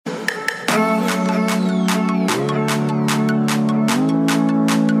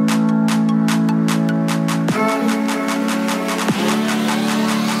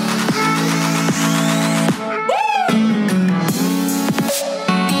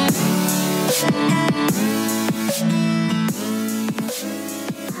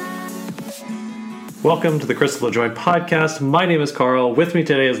Welcome to the Crystal Joint podcast. My name is Carl. With me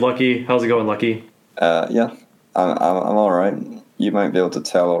today is Lucky. How's it going, Lucky? Yeah, I'm all right. You might be able to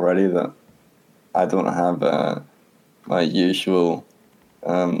tell already that I don't have my usual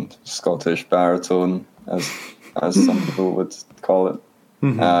Scottish baritone, as some people would call it.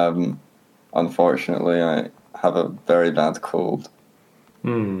 Mm-hmm. Unfortunately, I have a very bad cold.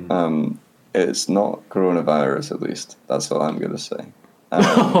 It's not coronavirus, at least. That's all I'm going to say.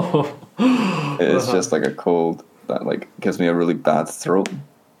 It's just like a cold that gives me a really bad throat.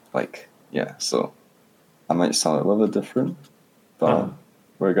 So I might sound a little bit different, but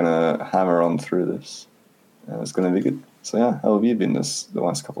we're gonna hammer on through this. It's gonna be good. So yeah, how have you been the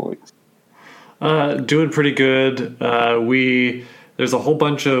last couple of weeks? Doing pretty good. There's a whole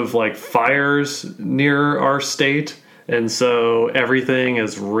bunch of fires near our state, and so everything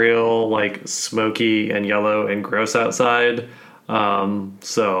is real smoky and yellow and gross outside.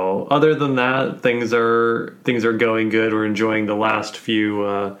 So other than that, things are going good. We're enjoying the last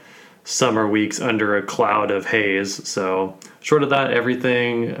few summer weeks under a cloud of haze. So short of that,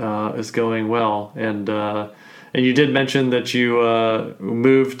 everything is going well. And you did mention that you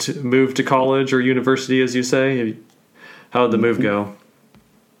moved to college or university, as you say. How did the move go?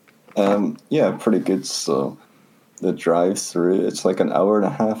 Yeah, pretty good. So the drive through, it's like an hour and a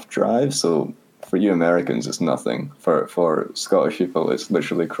half drive. So for you Americans, it's nothing. For Scottish people, it's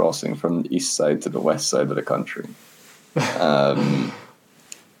literally crossing from the east side to the west side of the country.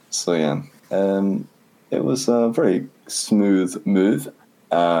 So yeah, it was a very smooth move.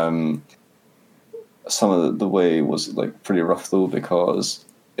 Some of the way was pretty rough though, because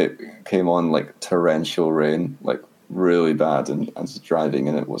it came on torrential rain, really bad, and driving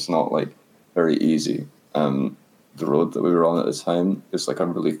in it was not very easy. The road that we were on at the time is a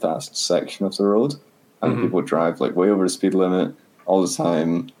really fast section of the road, and people drive way over the speed limit all the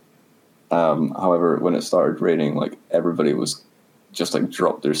time. However, when it started raining, everybody was just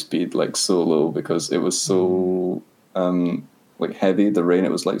dropped their speed so low, because it was so heavy, the rain.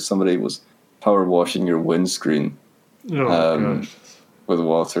 It was like somebody was power washing your windscreen with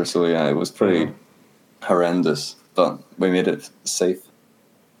water. So yeah, it was pretty horrendous, but we made it safe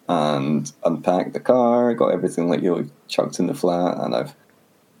and unpacked the car, got everything chucked in the flat, and I've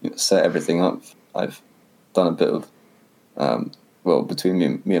set everything up. I've done a bit of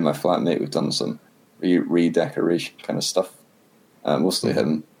between me and my flatmate, we've done some redecoration kind of stuff. Mostly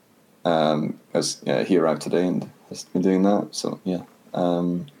him, because he arrived today and has been doing that. So yeah,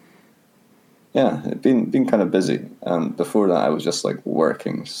 it's been kind of busy. Before that, I was just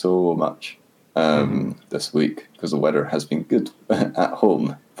working so much this week, because the weather has been good at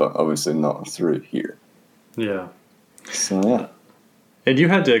home, but obviously not through here. Yeah. So yeah. And you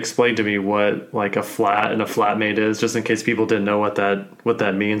had to explain to me what a flat and a flatmate is, just in case people didn't know what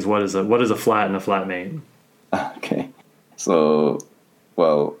that means. What is a flat and a flatmate? Okay. So,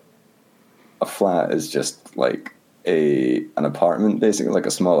 well, a flat is just an apartment, basically, a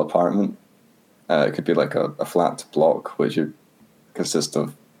small apartment. It could be a flat block, which would consist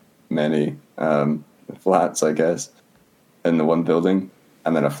of many flats, I guess, in the one building.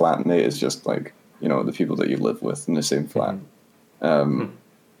 And then a flatmate is just the people that you live with in the same flat.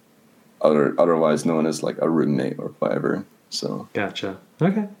 Otherwise known as a roommate or whatever. So gotcha.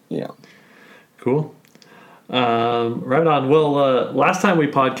 Okay. Yeah. Cool. Right on. Well, last time we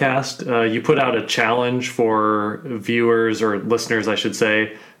podcast, you put out a challenge for viewers or listeners, I should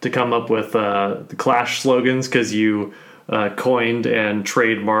say, to come up with the Clash slogans, because you coined and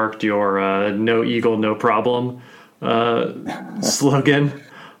trademarked your "No Eagle, No Problem" slogan.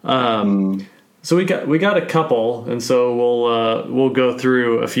 So we got a couple, and so we'll go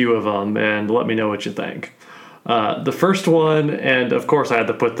through a few of them and let me know what you think. The first one, and of course I had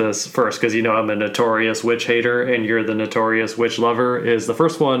to put this first because I'm a notorious witch hater and you're the notorious witch lover, is the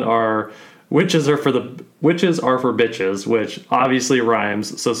first one are witches are for bitches, which obviously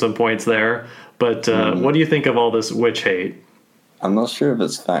rhymes, so some points there. But what do you think of all this witch hate? I'm not sure if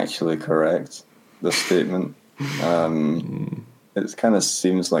it's factually correct, the statement. It kind of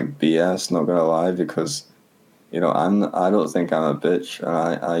seems like BS, not gonna lie, because I don't think I'm a bitch,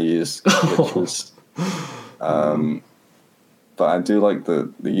 and I use witches. But I do like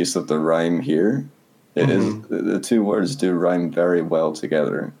the use of the rhyme here. It is the two words do rhyme very well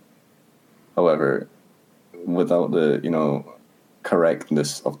together. However, without the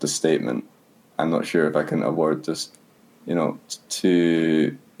correctness of the statement, I'm not sure if I can award this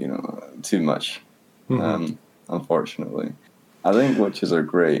too much. Unfortunately, I think witches are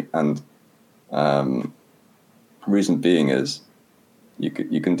great, and reason being is you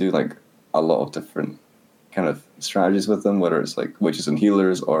can do a lot of different kind of strategies with them, whether it's witches and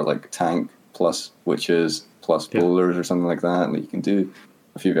healers or tank. plus witches plus bowlers or something like that. Like you can do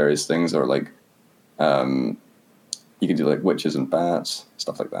a few various things, or like you can do like witches and bats,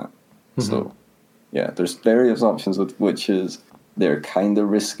 stuff like that. So yeah, there's various options with witches. They're kind of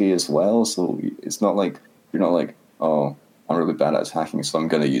risky as well, so it's not like you're not like, oh, I'm really bad at attacking, so I'm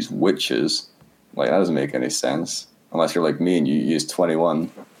going to use witches. Like, that doesn't make any sense unless you're like me and you use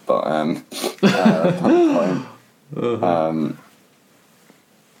 21. But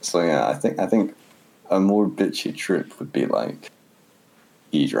so yeah, I think a more bitchy troop would be like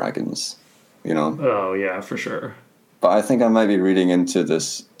E-dragons, you know? Oh yeah, for sure. But I think I might be reading into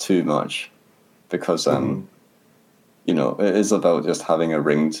this too much because you know, it is about just having a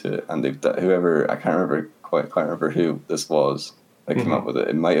ring to it, and whoever, I can't quite remember who this was that came up with it.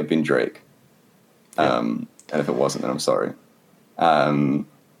 It might have been Drake. And if it wasn't, then I'm sorry.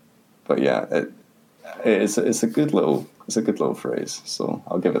 But yeah, it's a good little phrase, so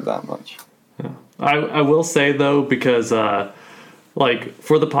I'll give it that much. Yeah. I will say though, because like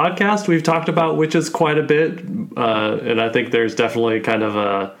for the podcast, we've talked about witches quite a bit, and I think there's definitely kind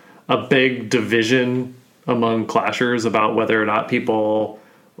of a big division among clashers about whether or not people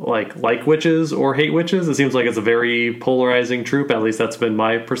like witches or hate witches. It seems like it's a very polarizing trope. At least that's been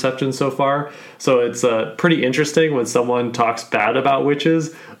my perception so far. So it's pretty interesting when someone talks bad about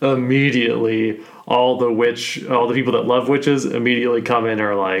witches. Immediately, all the people that love witches immediately come in and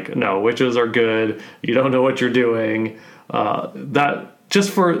are like, no, witches are good. You don't know what you're doing. That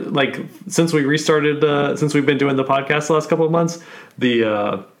just for like, since we restarted, since we've been doing the podcast the last couple of months,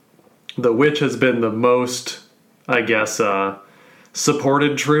 the witch has been the most, I guess,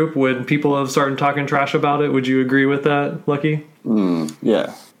 supported troop when people have started talking trash about it. Would you agree with that, Lucky?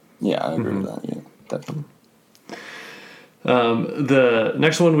 Yeah, I agree with that. Yeah, definitely. The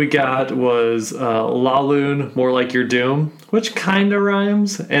next one we got was Laloon, More Like Your Doom, which kind of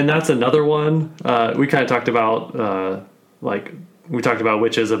rhymes, and that's another one. We kind of talked about we talked about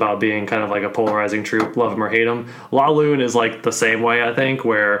witches about being kind of like a polarizing troop, love them or hate them. Laloon is like the same way, I think,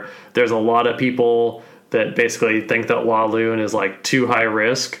 where there's a lot of people that basically think that Laloon is like too high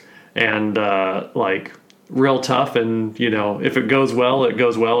risk and like real tough, and you know, if it goes well, it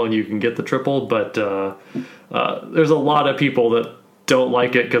goes well and you can get the triple, but there's a lot of people that don't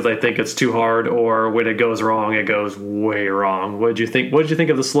like it because they think it's too hard, or when it goes wrong, it goes way wrong. What did you think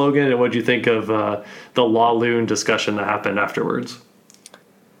of the slogan, and what did you think of the Laloon discussion that happened afterwards?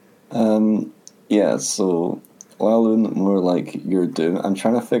 Yeah, so Laloon, More Like Your Doom. I'm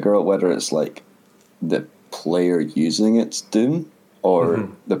trying to figure out whether it's like the player using its doom or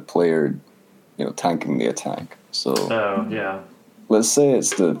the player, you know, tanking the attack. So let's say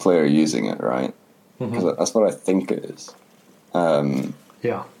it's the player using it, right? Because that's what I think it is.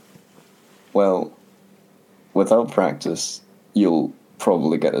 Well, without practice, you'll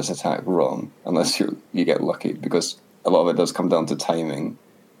probably get this attack wrong unless you get lucky, because a lot of it does come down to timing,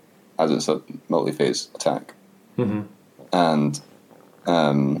 as it's a multi-phase attack. And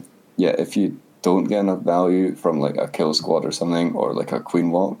if you don't get enough value from like a kill squad or something, or like a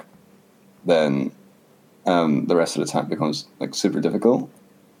queen walk, then the rest of the attack becomes like super difficult.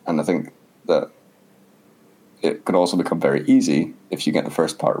 And I think that it could also become very easy if you get the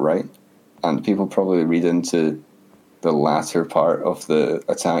first part right. And people probably read into the latter part of the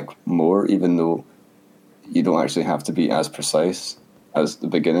attack more, even though you don't actually have to be as precise as the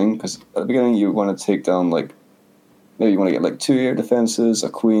beginning. Because at the beginning, you want to take down, like, maybe you want to get like 2 air defenses, a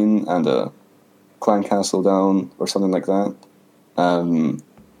queen, and a clan castle down, or something like that. And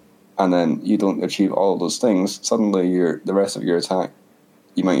then you don't achieve all of those things. Suddenly, the rest of your attack,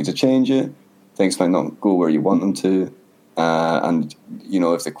 you might need to change it. Things might not go where you want them to, and you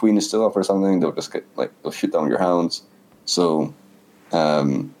know, if the queen is still up or something, they'll shoot down your hounds. So,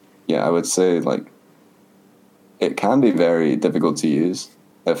 I would say like it can be very difficult to use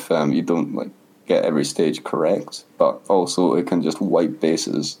if you don't like get every stage correct, but also it can just wipe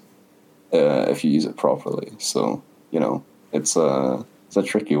bases if you use it properly. So you know, it's a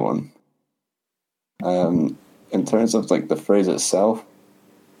tricky one. In terms of like the phrase itself.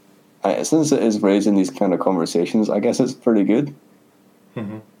 Since it is raised in these kind of conversations, I guess it's pretty good.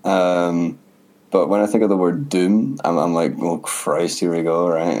 But when I think of the word doom, I'm like, oh Christ, here we go,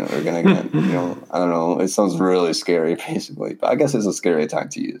 right? We're gonna get, you know, I don't know. It sounds really scary, basically. But I guess it's a scary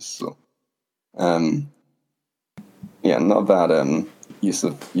attack to use. So, not bad use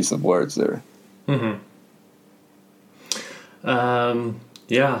of words there. And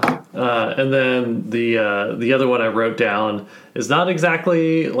then the other one I wrote down is not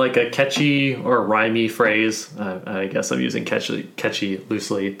exactly like a catchy or rhymey phrase. I guess I'm using catchy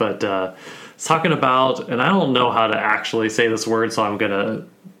loosely, but it's talking about, and I don't know how to actually say this word, so I'm gonna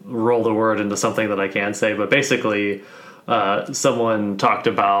roll the word into something that I can say, but basically, someone talked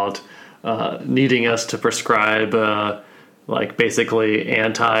about needing us to prescribe like basically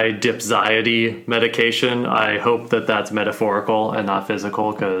anti-dipsody medication. I hope that that's metaphorical and not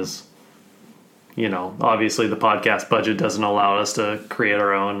physical, because obviously the podcast budget doesn't allow us to create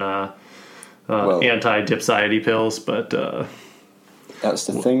our own anti-dipsody pills, but that's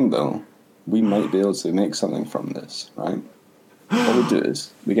the thing, though. We might be able to make something from this, right? What we do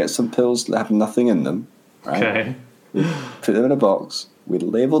is we get some pills that have nothing in them, right? Okay. We put them in a box. We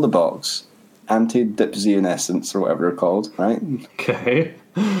label the box anti-dipsy essence, or whatever they're called, right? Okay.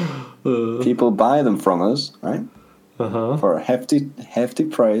 People buy them from us, right? Uh-huh. For a hefty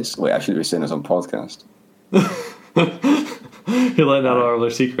price. Wait, I should be saying this on podcast. You're letting out all their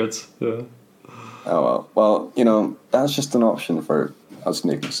secrets. Yeah. Oh, well, that's just an option for us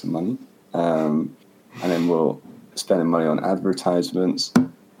making some money. And then we'll spend money on advertisements,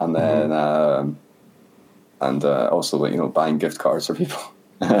 and then also buying gift cards for people.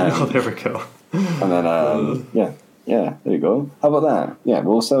 Oh, there we go. And then yeah, there you go. How about that? Yeah,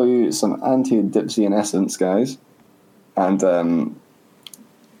 we'll sell you some anti-dipsy essence, guys, and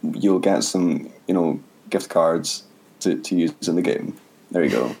you'll get some gift cards to use in the game. There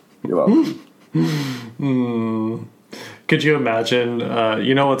you go. You're welcome. Could you imagine,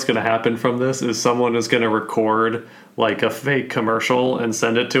 what's going to happen from this is someone is going to record like a fake commercial and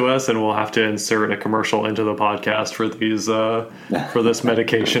send it to us, and we'll have to insert a commercial into the podcast for these, for this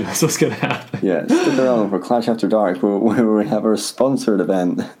medication. That's what's going to happen. Yeah, stick around for Clash After Dark, where we have our sponsored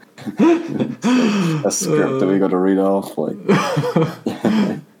event. A script that we got to read off, like.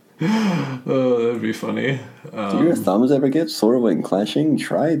 Oh, that'd be funny. Do your thumbs ever get sore when clashing?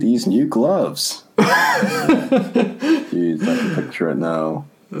 Try these new gloves. Jeez, I can picture it now.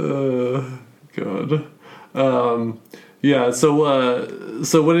 God. Yeah. So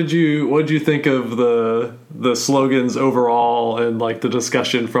what did you think of the slogans overall, and like the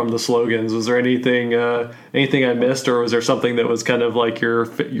discussion from the slogans? Was there anything I missed, or was there something that was kind of like your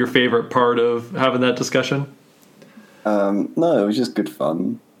favorite part of having that discussion? No, it was just good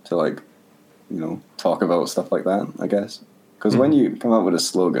fun to talk about stuff like that, I guess. Because when you come up with a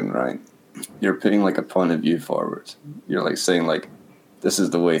slogan, right, you're putting like a point of view forward. You're like saying like, this is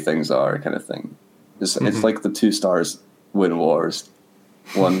the way things are, kind of thing. It's like the 2 stars win wars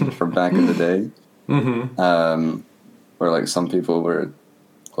one from back in the day. Where like some people were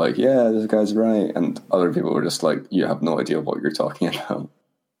like, yeah, this guy's right, and other people were just like, you have no idea what you're talking about.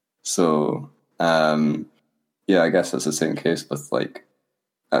 So yeah, I guess that's the same case with like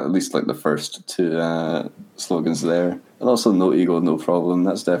at least like the first 2 slogans there. And also no ego, no problem.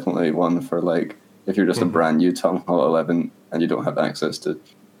 That's definitely one for like, if you're just a brand new Town Hall 11 and you don't have access to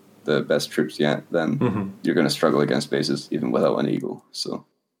the best troops yet, then you're going to struggle against bases even without an eagle. So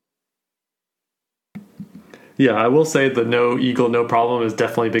yeah, I will say the no eagle, no problem has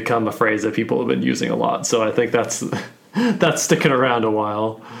definitely become a phrase that people have been using a lot. So I think that's sticking around a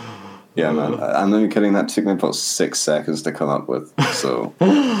while. Yeah, man. I'm not even kidding. That took me about 6 seconds to come up with. So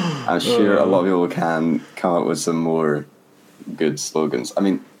I'm sure a lot of people can come up with some more good slogans. I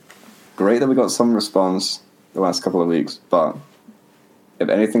mean, great that we got some response the last couple of weeks, but if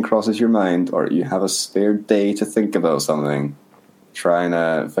anything crosses your mind or you have a spare day to think about something, try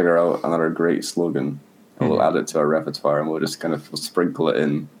and figure out another great slogan, and we'll add it to our repertoire, and we'll just kind of sprinkle it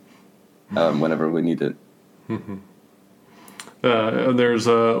in whenever we need it. There's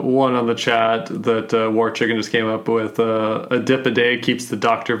one on the chat that War Chicken just came up with. A dip a day keeps the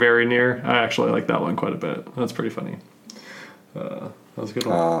doctor very near. I actually like that one quite a bit. That's pretty funny. That was a good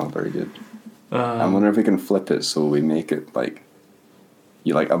one. Oh, very good. I wonder if we can flip it so we make it like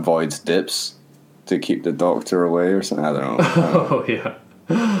you like avoid dips to keep the doctor away or something. I don't know. Oh yeah.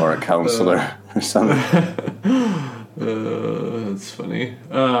 Or a counselor or something. That's funny.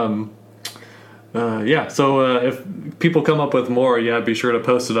 Yeah, so if people come up with more, be sure to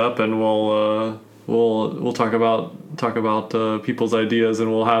post it up, and we'll talk about people's ideas,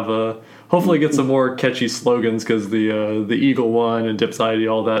 and we'll have hopefully get some more catchy slogans, because the Eagle one and Dipsody,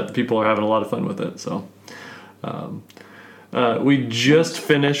 all that, people are having a lot of fun with it. So we just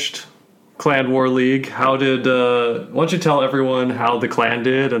finished Clan War League. How did why don't you tell everyone how the clan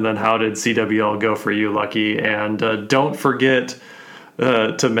did, and then how did CWL go for you, Lucky? And don't forget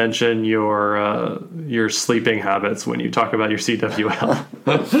to mention your sleeping habits when you talk about your CWL.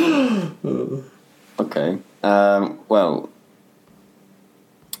 Okay. Well,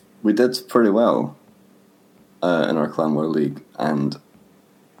 we did pretty well in our Clan War League, and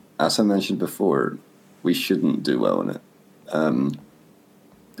as I mentioned before, we shouldn't do well in it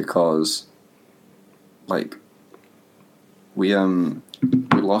because, like, we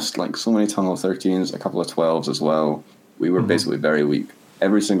we lost like so many Tunnel 13s, a couple of 12s as well. We were basically very weak.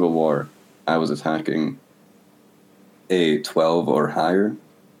 Every single war, I was attacking a 12 or higher.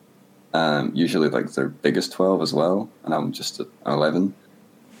 Usually like their biggest 12 as well, and I'm just at 11.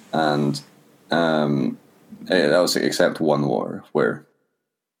 And that was except one war where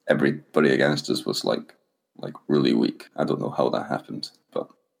everybody against us was like really weak. I don't know how that happened, but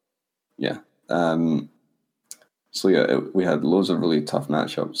yeah. So yeah, we had loads of really tough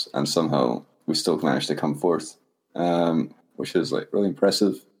matchups, and somehow we still managed to come fourth, which is like really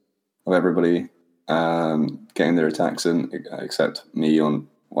impressive of everybody getting their attacks in, except me on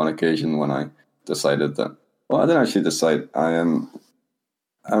one occasion when I decided that. Well, I didn't actually decide. I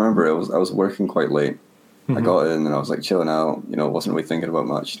remember I was working quite late. I got in and I was like chilling out, wasn't really thinking about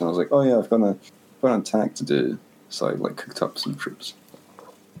much. And I was like, oh yeah, I've got an attack to do. So I like cooked up some troops.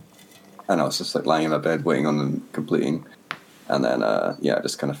 And I was just like lying in my bed waiting on them completing. And then, I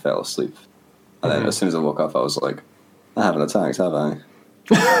just kind of fell asleep. And then as soon as I woke up, I was like, I haven't attacked, have I?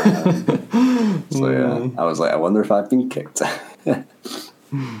 So yeah, I was like, I wonder if I've been kicked.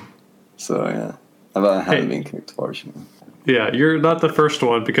 So yeah, I haven't been kicked, fortunately. Yeah, you're not the first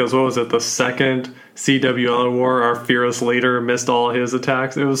one, because what was it, the second CWL war, our fearless leader missed all his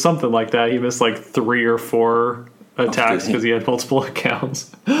attacks? It was something like that. He missed like 3 or 4 attacks because he had multiple accounts.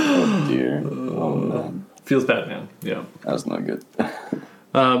 Oh dear. Oh man. Feels bad, man. Yeah. That's not good.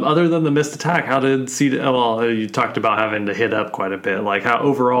 Other than the missed attack, how did you talked about having to hit up quite a bit. Like how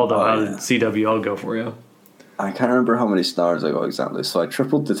overall though, how did CWL go for you? I can't remember how many stars I got exactly. So I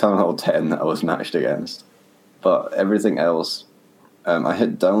tripled the Town Hall 10 that I was matched against. But everything else, I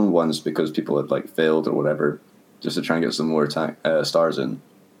hit down once because people had like failed or whatever, just to try and get some more stars in.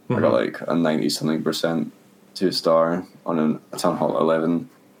 I got like a 90-something% 2-star on a Town Hall 11.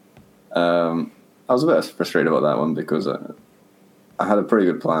 I was a bit frustrated about that one because I had a pretty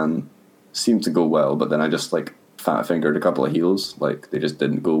good plan, seemed to go well, but then I just like fat fingered a couple of heals, like they just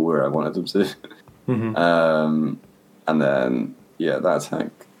didn't go where I wanted them to. And then that attack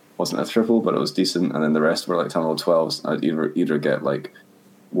wasn't a triple, but it was decent, and then the rest were like Tunnel 12s. I'd either get like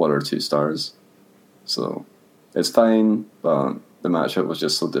 1 or 2 stars, so it's fine, but the matchup was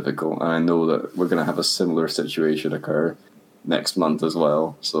just so difficult, and I know that we're going to have a similar situation occur next month as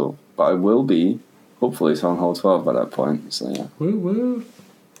well, so, but I will be hopefully Town Hall 12 by that point, so yeah. Woo woo.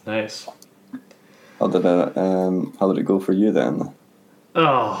 Nice. How did it go for you then?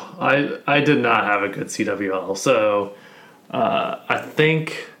 Oh, I did not have a good CWL, so I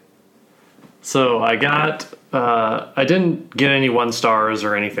think... So I got, I didn't get any 1 stars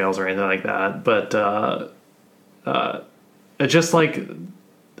or any fails or anything like that, but it just like,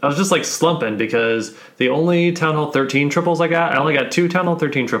 I was just like slumping because the only Town Hall 13 triples I only got 2 Town Hall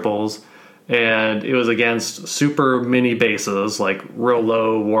 13 triples, and it was against super mini bases, like real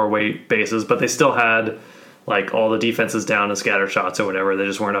low war weight bases, but they still had like all the defenses down and scatter shots or whatever. They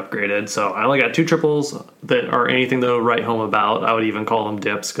just weren't upgraded. So I only got 2 triples that are anything to write home about. I would even call them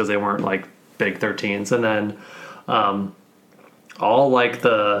dips because they weren't like big 13s, and then all like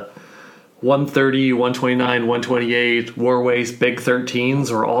the 130, 129, 128 war waste big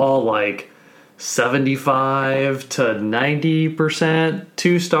 13s were all like 75 to 90%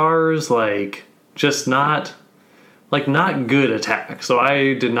 2 stars, like just not good attack. So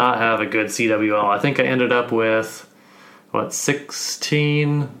I did not have a good CWL. I think I ended up with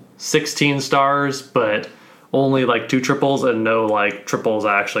 16 stars, but only like 2 triples and no like triples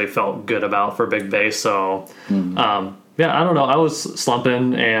I actually felt good about for big base. So I don't know, I was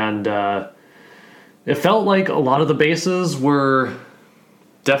slumping, and it felt like a lot of the bases were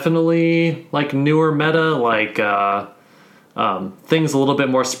definitely like newer meta, like things a little bit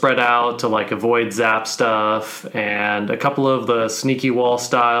more spread out to like avoid zap stuff, and a couple of the sneaky wall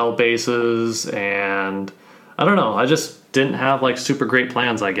style bases, and I don't know, I just didn't have like super great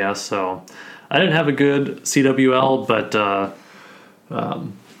plans, I guess. So I didn't have a good CWL, but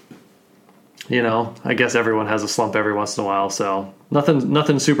I guess everyone has a slump every once in a while, so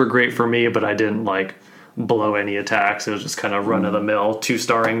nothing super great for me, but I didn't like blow any attacks. It was just kind of run-of-the-mill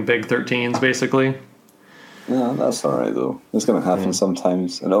 2-starring big 13s, basically. No, that's all right, though. It's going to happen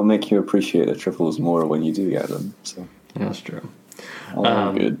sometimes, and it'll make you appreciate the triples more when you do get them. So yeah, that's true.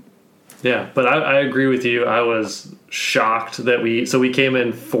 Good. Yeah, but I agree with you. I was shocked that we came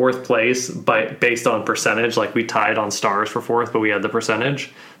in 4th place based on percentage. Like we tied on stars for 4th, but we had the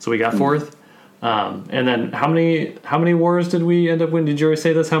percentage, so we got 4th. And then how many wars did we end up winning? Did you already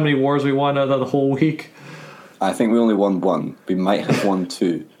say this? How many wars we won out of the whole week? I think we only won 1. We might have won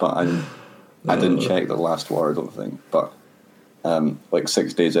 2, but I didn't check the last war, I don't think. But like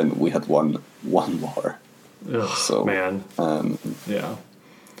 6 days in, we had won 1 war. Ugh, So, man. Yeah.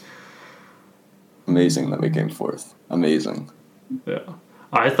 amazing that we came fourth. Amazing. Yeah.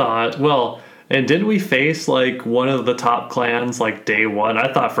 I thought, well, and didn't we face like one of the top clans like day one?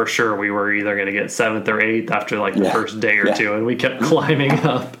 I thought for sure we were either going to get 7th or 8th after like the first day or two, and we kept climbing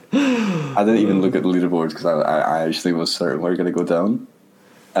up. I didn't even look at the leaderboards because I actually was certain we were going to go down.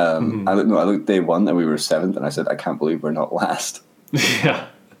 I looked day one and we were 7th, and I said, I can't believe we're not last. Yeah.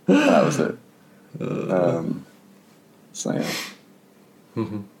 And that was it. So yeah.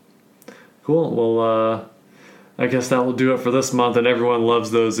 Cool. Well, I guess that will do it for this month, and everyone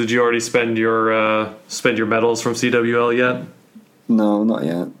loves those. Did you already spend your medals from CWL yet? No, not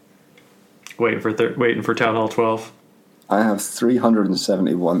yet. Waiting for Town Hall 12. I have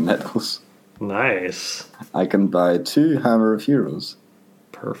 371 medals. Nice. I can buy 2 Hammer of Heroes.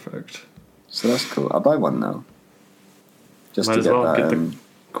 Perfect. So that's cool. I'll buy one now. Just Might to as get well that get the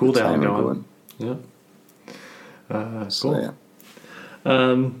cooldown going. Yeah. So, cool. yeah.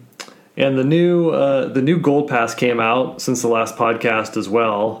 And the new Gold Pass came out since the last podcast as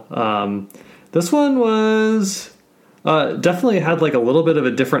well. This one was definitely had like a little bit of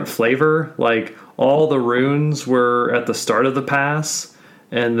a different flavor. Like all the runes were at the start of the pass,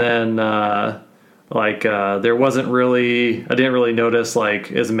 and then there wasn't really, I didn't really notice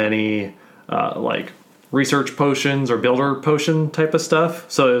like as many like research potions or builder potion type of stuff.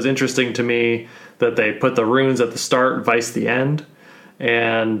 So it was interesting to me that they put the runes at the start, vice the end.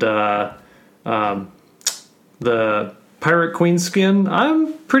 And the Pirate Queen skin,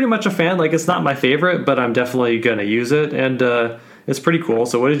 I'm pretty much a fan. Like, it's not my favorite, but I'm definitely going to use it. And it's pretty cool.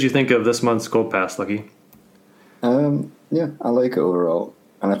 So what did you think of this month's Gold Pass, Lucky? Yeah, I like it overall.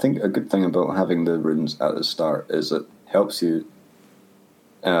 And I think a good thing about having the runes at the start is it helps you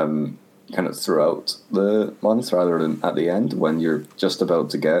kind of throughout the month rather than at the end when you're just about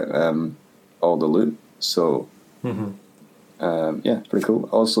to get all the loot. So... yeah, pretty cool.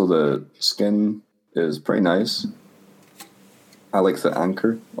 Also, the skin is pretty nice. I like the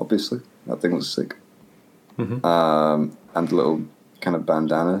anchor, obviously. That thing was sick. And the little kind of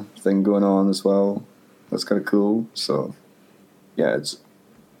bandana thing going on as well. That's kind of cool. So, yeah,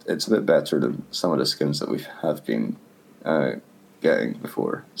 it's a bit better than some of the skins that we have been getting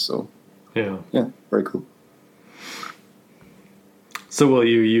before. So, yeah, very cool. So will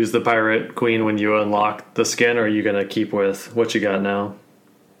you use the Pirate Queen when you unlock the skin, or are you going to keep with what you got now?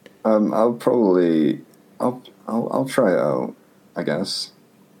 I'll try it out, I guess.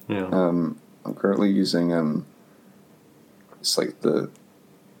 Yeah. I'm currently using it's like the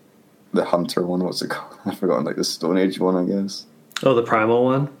hunter one. What's it called? I've forgotten. Like the Stone Age one, I guess. Oh, the primal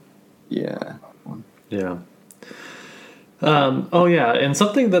one. Yeah. Yeah. Oh yeah, and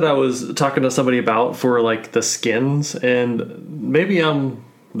something that I was talking to somebody about for like the skins, and maybe I'm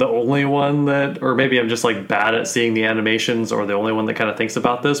the only one that, or maybe I'm just like bad at seeing the animations, or the only one that kind of thinks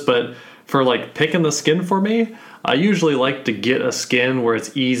about this, but for like picking the skin for me, I usually like to get a skin where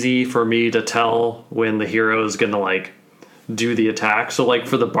it's easy for me to tell when the hero is going to like do the attack. So like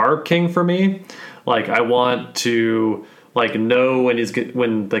for the Barb King for me, like I want to like know when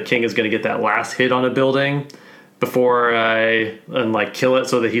the king is going to get that last hit on a building before I like kill it,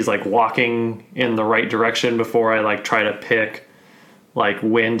 so that he's like walking in the right direction before I like try to pick like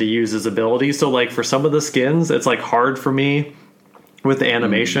when to use his ability. So like for some of the skins, it's like hard for me with the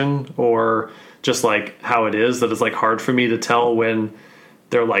animation or just like how it is, that it's like hard for me to tell when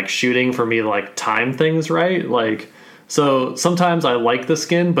they're like shooting for me to like time things right. Like, so sometimes I like the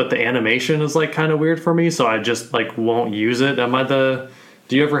skin, but the animation is like kind of weird for me, so I just like won't use it.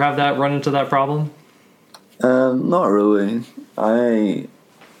 Do you ever have that run into that problem? Not really. I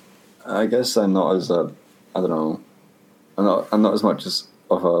guess I'm not as I don't know. I'm not as much as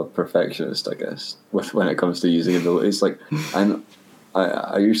of a perfectionist, I guess, when it comes to using abilities. Like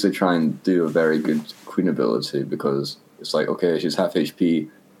I usually try and do a very good queen ability, because it's like, okay, she's half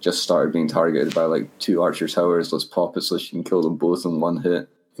HP, just started being targeted by like 2 archer towers, let's pop it so she can kill them both in one hit.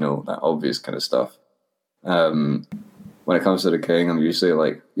 You know, that obvious kind of stuff. When it comes to the king, I'm usually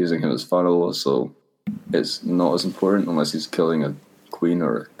like using him as funnel, so it's not as important unless he's killing a queen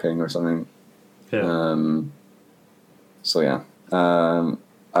or a king or something. Yeah. So yeah, I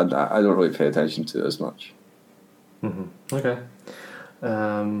don't really pay attention to it as much. Mm-hmm. Okay.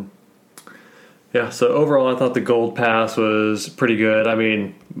 Yeah, so overall I thought the Gold Pass was pretty good. I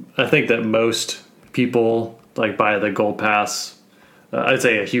mean, I think that most people like buy the Gold Pass. I'd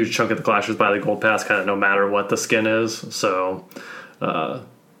say a huge chunk of the Clashers buy the Gold Pass kind of no matter what the skin is. So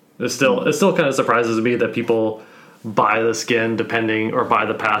it still kind of surprises me that people buy the skin or buy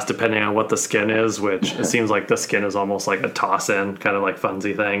the pass depending on what the skin is, which it seems like the skin is almost like a toss-in kind of like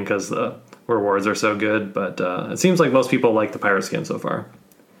funsy thing, because we're rewards are so good. But it seems like most people like the pirate skin so far.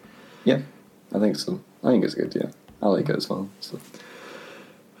 Yeah, I think so. I think it's good. Yeah, I like it as well. So.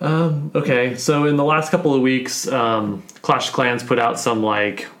 Okay, so in the last couple of weeks, Clash of Clans put out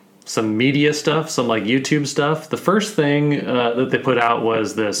some media stuff, some like YouTube stuff. The first thing that they put out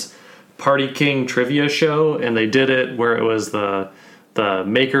was this Party King trivia show, and they did it where it was the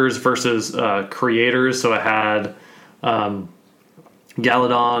makers versus creators. So it had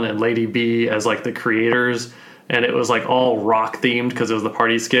Galadon and Lady B as like the creators, and it was like all rock themed because it was the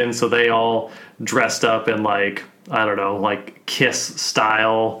party skin. So they all dressed up in like, I don't know, like Kiss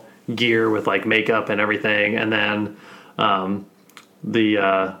style gear with like makeup and everything, and then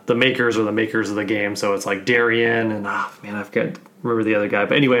the makers are the makers of the game. So it's like Darian and I forget remember the other guy,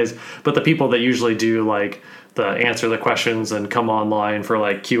 but the people that usually do like the answer the questions and come online for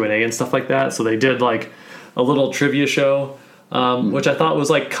like Q&A and stuff like that. So they did like a little trivia show, which I thought was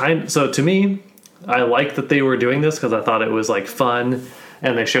like so to me, I like that they were doing this because I thought it was like fun,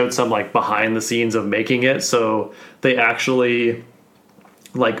 and they showed some like behind the scenes of making it. So they actually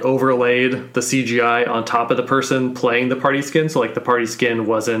like overlaid the CGI on top of the person playing the party skin. So like the party skin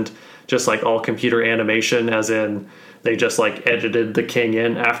wasn't just like all computer animation, as in they just like edited the king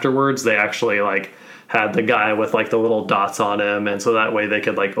in afterwards. They actually like had the guy with like the little dots on him, and so that way they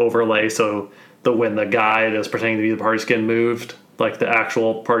could like overlay. So when the guy that was pretending to be the party skin moved, like the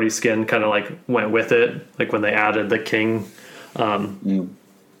actual party skin kind of like went with it, like when they added the king, and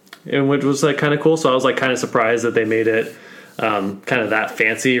which was like kind of cool. So I was like kind of surprised that they made it kind of that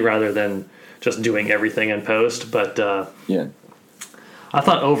fancy rather than just doing everything in post. But yeah, I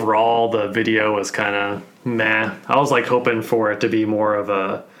thought overall the video was kind of meh. I was like hoping for it to be more of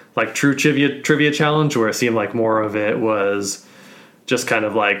a like true trivia challenge, where it seemed like more of it was just kind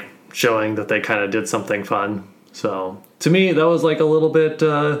of like showing that they kind of did something fun. So to me, that was like a little bit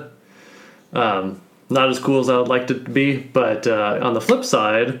not as cool as I would like it to be. But on the flip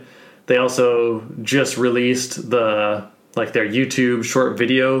side, they also just released their YouTube short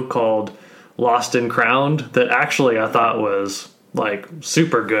video called Lost and Crowned that actually I thought was like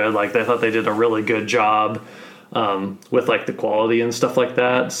super good. Like they thought they did a really good job with like the quality and stuff like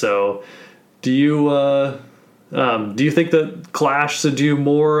that. So do you think that Clash should do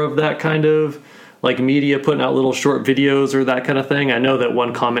more of that kind of like media, putting out little short videos or that kind of thing? I know that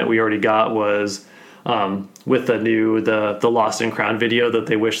one comment we already got was with the Lost and Crowned video that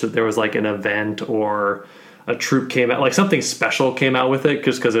they wish that there was like an event or a troop came out, like something special came out with it,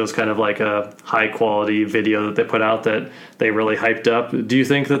 because it was kind of like a high quality video that they put out that they really hyped up. Do you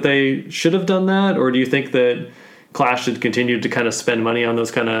think that they should have done that, or do you think that Clash should continue to kind of spend money on those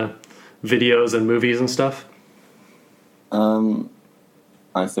kind of videos and movies and stuff?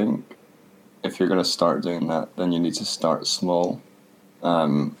 I think if you're going to start doing that, then you need to start small,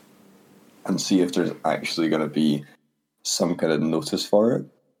 and see if there's actually going to be some kind of notice for it.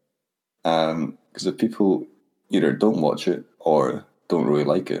 Because if people either don't watch it or don't really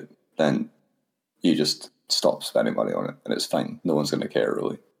like it, then you just stop spending money on it, and it's fine. No one's going to care,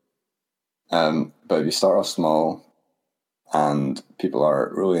 really. But if you start off small and people are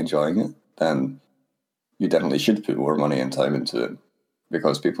really enjoying it, then you definitely should put more money and time into it,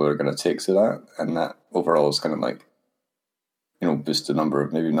 because people are going to take to that, and that overall is going to like, boost the number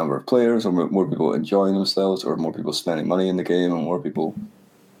of players, or more people enjoying themselves, or more people spending money in the game, and more people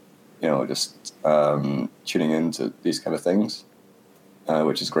just tuning into these kind of things,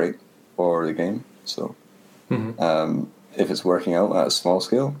 which is great for the game. So if it's working out at a small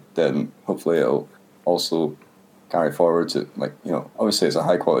scale, then hopefully it'll also carry forward to obviously it's a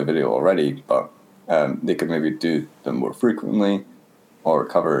high quality video already, but they could maybe do them more frequently or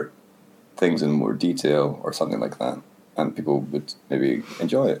cover things in more detail or something like that, and people would maybe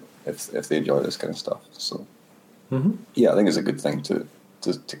enjoy it if they enjoy this kind of stuff. So yeah, I think it's a good thing to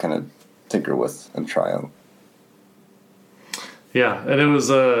kind of tinker with and try out. Yeah, and it was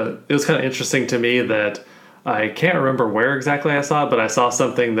kind of interesting to me that I can't remember where exactly I saw it, but I saw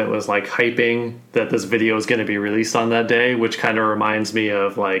something that was like hyping that this video is going to be released on that day, which kind of reminds me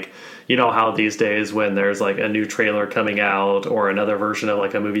of like, how these days when there's like a new trailer coming out or another version of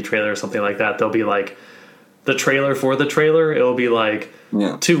like a movie trailer or something like that, there'll be like the trailer for the trailer. It'll be like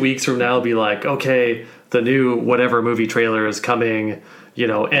 2 weeks from now, it'll be like, okay, the new whatever movie trailer is coming,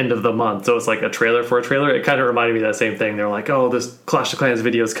 end of the month. So it's like a trailer for a trailer. It kind of reminded me of that same thing. They're like, oh, this Clash of Clans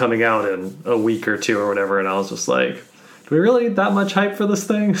video is coming out in a week or two or whatever. And I was just like, do we really need that much hype for this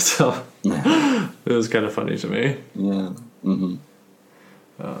thing? So it was kind of funny to me. Yeah. Mm-hmm.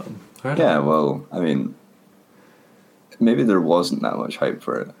 Well, I mean, maybe there wasn't that much hype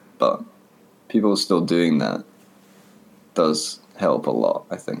for it, but people still doing that does help a lot,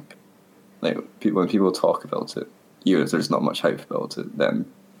 I think. like when people talk about it, even if there's not much hype about it, then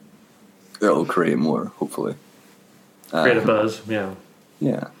it'll create more, hopefully. Create a buzz, yeah.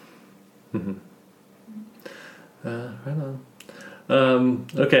 Yeah. Mm-hmm. Right on.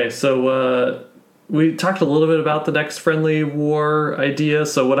 Okay, so we talked a little bit about the next Friendly War idea.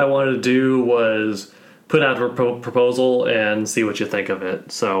 So what I wanted to do was put out a proposal and see what you think of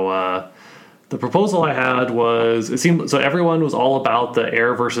it. So the proposal I had was, it seemed so everyone was all about the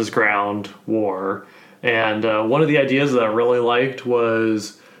air versus ground war, and one of the ideas that I really liked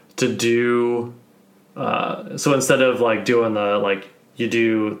was to do. So instead of like doing the like you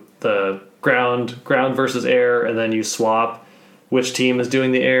do the ground versus air, and then you swap which team is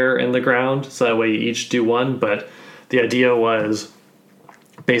doing the air and the ground, so that way you each do one. But the idea was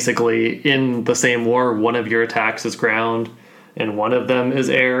basically in the same war, one of your attacks is ground and one of them is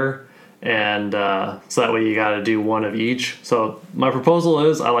air, and so that way you got to do one of each. So my proposal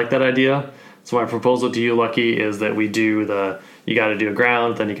is, I like that idea. So my proposal to you, Lucky, is that we do you got to do a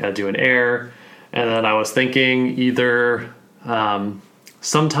ground, then you got to do an air, and then I was thinking either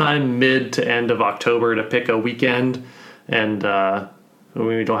sometime mid to end of October to pick a weekend, and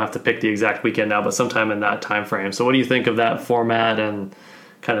we don't have to pick the exact weekend now, but sometime in that time frame. So what do you think of that format and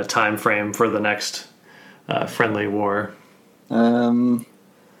kind of time frame for the next Friendly War? Time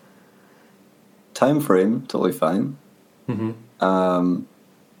frame, totally fine. Mm-hmm.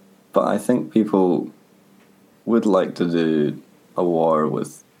 But I think people would like to do a war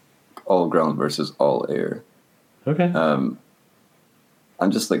with all ground versus all air. Okay. I'm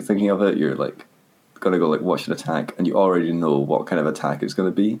just like thinking of it. You're like gonna go like watch an attack, and you already know what kind of attack it's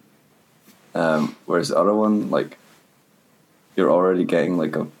gonna be. Whereas the other one, like, you're already getting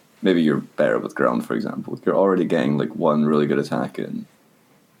like maybe you're better with ground, for example. You're already getting like one really good attack in.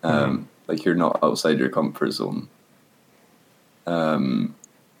 Like you're not outside your comfort zone.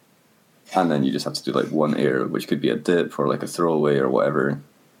 And then you just have to do like one air, which could be a dip or like a throwaway or whatever.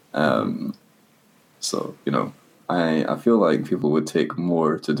 So, you know, I feel like people would take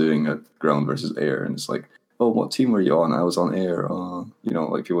more to doing a ground versus air, and it's like, oh, what team were you on? I was on air. You know,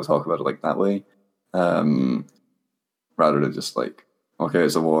 like people talk about it like that way, rather than just like, okay,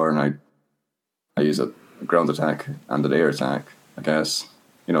 it's a war, and I use a ground attack and an air attack. I guess,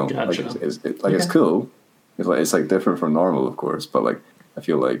 you know, Gotcha. Like it's cool. It's like different from normal, of course, but like I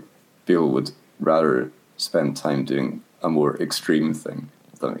feel like people would rather spend time doing a more extreme thing.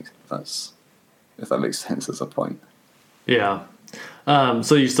 If that makes sense as a point. Yeah.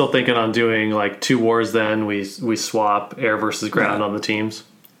 So you're still thinking on doing like 2 wars then? We swap air versus ground on the teams?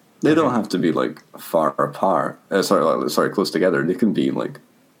 They don't have to be like far apart. Sorry, close together. They can be like,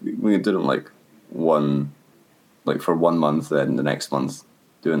 we did them like one, like for 1 month, then the next month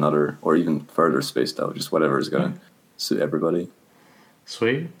do another, or even further spaced out, just whatever is going to suit everybody.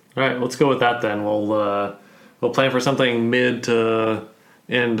 Sweet. All right, let's go with that then. We'll plan for something mid to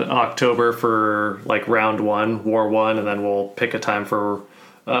end October for like round 1, War 1, and then we'll pick a time for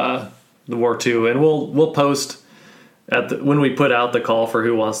the War 2, and we'll post when we put out the call for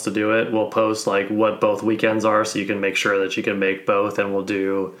who wants to do it. We'll post like what both weekends are, so you can make sure that you can make both, and we'll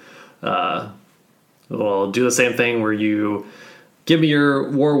do the same thing where you give me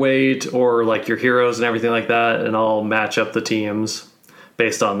your war weight or like your heroes and everything like that, and I'll match up the teams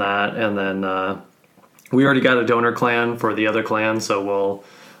based on that, and then we already got a donor clan for the other clan, so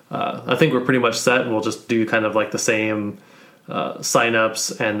I think we're pretty much set, and we'll just do kind of like the same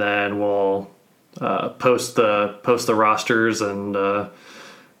signups, and then we'll post the rosters and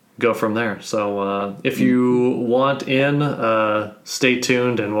go from there. So if you want in, stay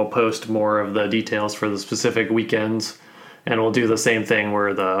tuned, and we'll post more of the details for the specific weekends, and we'll do the same thing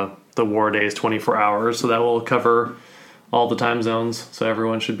where the war day is 24 hours, so that will cover all the time zones, so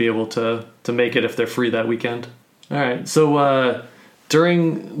everyone should be able to make it if they're free that weekend. All right, so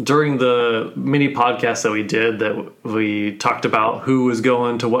during the mini podcast that we did, that we talked about who was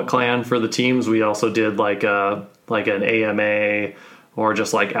going to what clan for the teams. We also did like an AMA or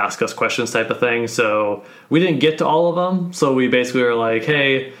just like ask us questions type of thing. So we didn't get to all of them. So we basically were like,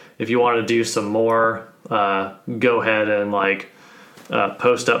 hey, if you want to do some more, go ahead and like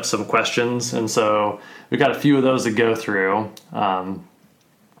post up some questions. And so we got a few of those to go through. And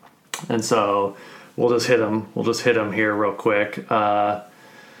so we'll just hit them. We'll just hit them here real quick.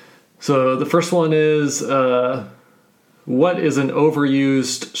 So the first one is, what is an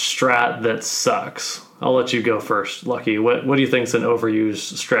overused strat that sucks? I'll let you go first, Lucky. What do you think is an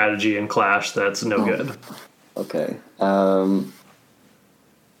overused strategy in Clash that's no good? Okay. I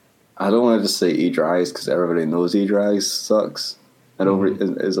don't want to just say E-Drags because everybody knows E-Drags sucks and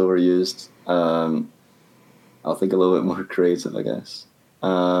is overused. I'll think a little bit more creative, I guess.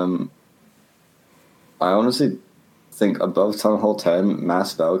 I honestly think above Town Hall 10,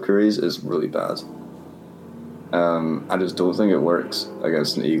 Mass Valkyries is really bad. I just don't think it works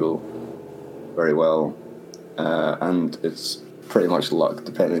against an eagle very well. And it's pretty much luck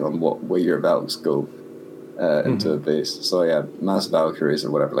depending on what way your Valks go into a base. So yeah, Mass Valkyries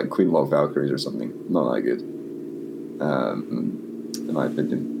or whatever, like Queen Walk Valkyries or something, not that good. In my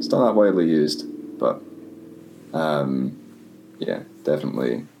opinion. It's not that widely used, but yeah,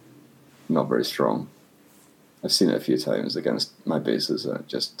 definitely not very strong. I've seen it a few times against my bases and it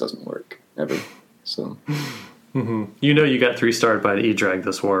just doesn't work ever. So You know you got 3-starred by the E-Drag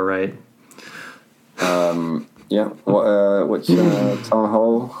this war, right? yeah. Which Town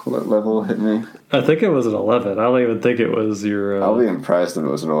Hall level hit me? I think it was an 11. I don't even think it was your... I'll be impressed if it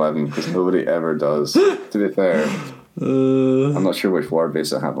was an 11 because nobody ever does. To be fair, I'm not sure which war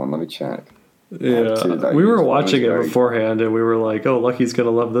base I have on. Let me check. Yeah, we were watching it beforehand and we were like, oh, Lucky's going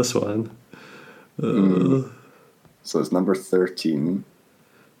to love this one. So it's number 13.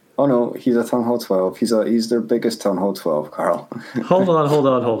 Oh no, he's a Town Hall 12. He's their biggest Town Hall 12, Carl. Hold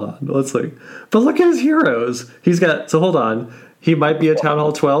on. Let's look. But look at his heroes. Hold on. He might be a Town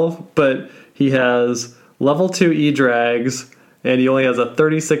Hall 12, but he has level 2 E-Drags, and he only has a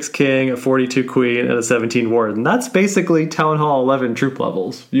 36 King, a 42 Queen, and a 17 Warden. That's basically Town Hall 11 troop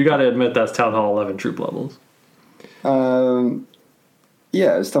levels. You got to admit that's Town Hall 11 troop levels.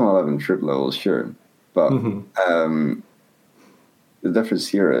 Yeah, it's Town Hall 11 troop levels, sure. But the difference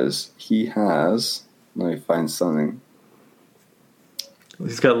here is he has... Let me find something.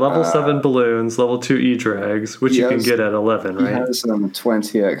 He's got level 7 balloons, level 2 E-Drags, which you can get at 11, right? He has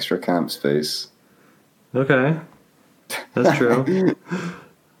 20 extra camp space. Okay. That's true.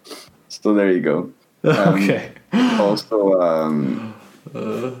 So there you go. Okay. Also,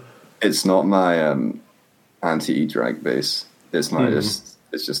 it's not my anti-E-Drag base. It's my it's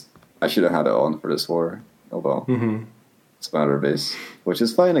just I should have had it on for this war. Oh well. It's matter base, which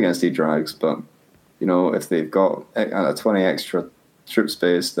is fine against E-Drags, but you know, if they've got a 20 extra troop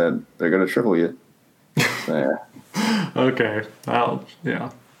space, then they're going to triple you. So, yeah. Okay. Well, yeah.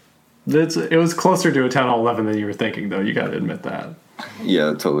 It was closer to a Town Hall 11 than you were thinking, though. You got to admit that.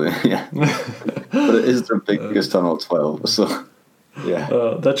 Yeah, totally. Yeah. But it is their biggest Town Hall 12, so yeah.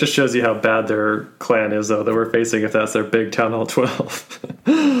 That just shows you how bad their clan is, though, that we're facing if that's their big Town Hall 12.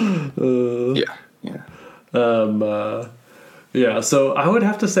 Yeah, so I would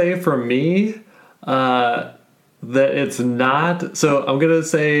have to say for me that it's not... So I'm going to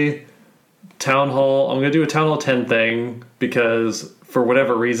say Town Hall... I'm going to do a Town Hall 10 thing because for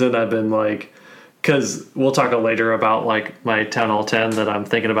whatever reason I've been like... Because we'll talk later about like my Town Hall 10 that I'm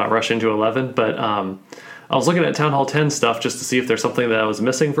thinking about rushing to 11. But I was looking at Town Hall 10 stuff just to see if there's something that I was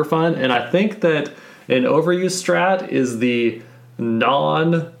missing for fun. And I think that an overused strat is the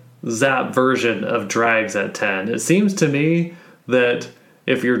non-zap version of drags at 10. It seems to me that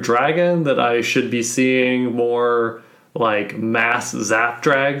if you're dragon, that I should be seeing more like mass zap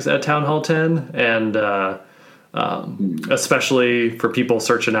drags at Town Hall 10, and especially for people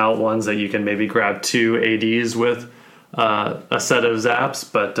searching out ones that you can maybe grab 2 ADs with a set of zaps.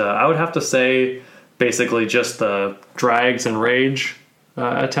 But I would have to say basically just the drags and rage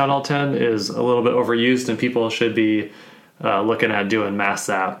at Town Hall 10 is a little bit overused, and people should be looking at doing mass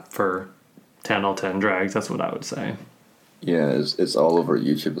zap for Town Hall 10 drags. That's what I would say. Yeah, it's all over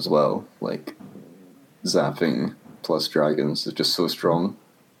YouTube as well. Like, zapping plus dragons is just so strong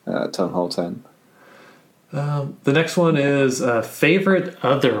at Town Hall 10. The next one is favorite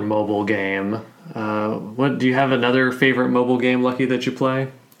other mobile game. What do you have another favorite mobile game, Lucky, that you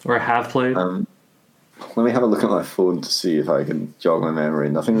play or have played? Let me have a look at my phone to see if I can jog my memory.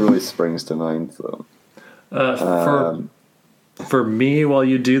 Nothing really springs to mind, though. For me, while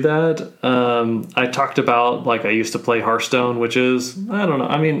you do that, I talked about like I used to play Hearthstone, which is, I don't know.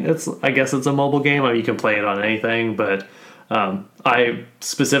 I mean, I guess it's a mobile game. I mean, you can play it on anything, but I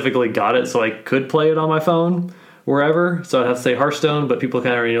specifically got it so I could play it on my phone wherever. So I'd have to say Hearthstone, but people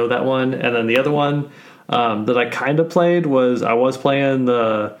kind of already know that one. And then the other one that I kind of played was I was playing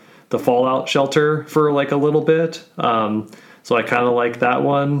the Fallout Shelter for like a little bit. So I kind of like that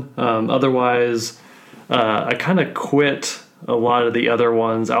one. Otherwise, I kind of quit a lot of the other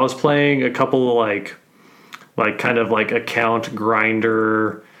ones. I was playing a couple of like kind of like account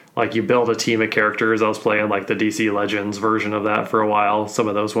grinder, like you build a team of characters. I was playing like the DC Legends version of that for a while, some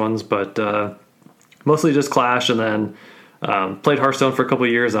of those ones, but mostly just Clash, and then played Hearthstone for a couple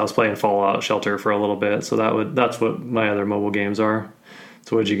of years. I was playing Fallout Shelter for a little bit, so that's what my other mobile games are.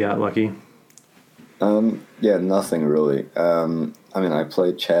 So what'd you got, Lucky? Yeah, nothing really. I mean, I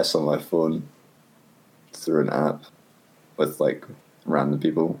played chess on my phone through an app with like random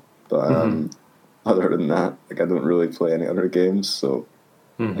people, but other than that, like I don't really play any other games, so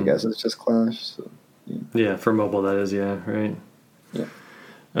I Hmm. guess it's just Clash. So Yeah, for mobile that is, yeah, right. yeah.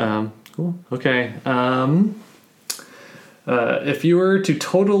 Cool. Okay. If you were to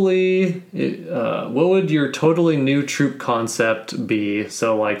totally, what would your totally new troop concept be?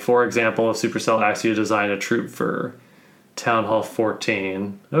 So, like, for example, if Supercell asks you to design a troop for Town Hall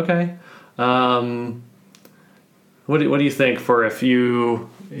 14, okay. Um, what do you think for if you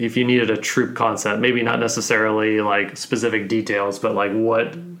needed a troop concept? Maybe not necessarily like specific details, but like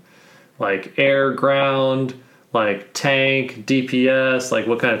what, like air, ground, like tank, DPS, like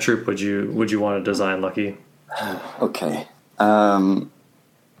what kind of troop would you want to design, Lucky? Okay. I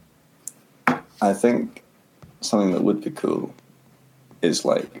think something that would be cool is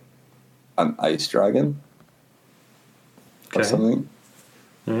like an ice dragon or Okay. something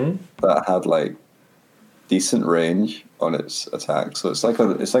that had like decent range on its attack. So it's like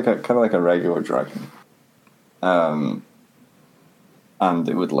a kind of like a regular dragon, and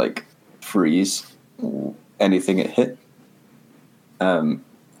it would like freeze anything it hit. And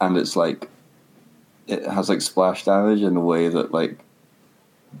it's like it has like splash damage in a way that I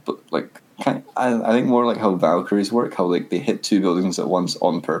think more like how Valkyries work, how like they hit two buildings at once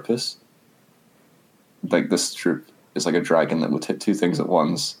on purpose. Like this troop is like a dragon that would hit two things at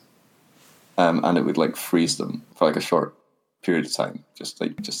once, and it would like freeze them for like a short period of time, just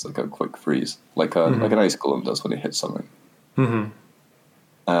like a quick freeze, like like an ice golem does when it hits something. Mm-hmm.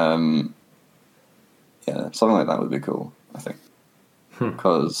 Yeah, something like that would be cool, I think,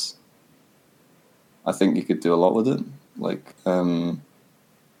 because I think you could do a lot with it, like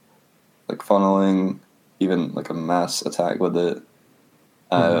funneling, even like a mass attack with it,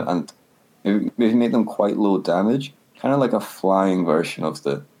 and maybe make them quite low damage, kind of like a flying version of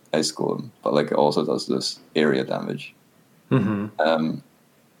the ice golem, but like it also does this area damage,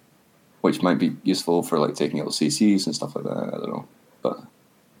 which might be useful for like taking out CCs and stuff like that. I don't know, but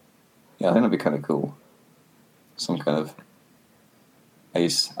yeah, I think that'd be kind of cool. Some kind of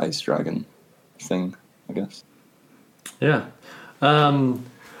ice dragon thing, I guess. Yeah.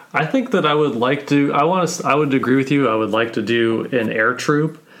 I think that I would like to. I would agree with you. I would like to do an air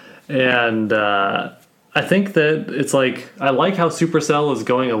troop, and I think that it's like I like how Supercell is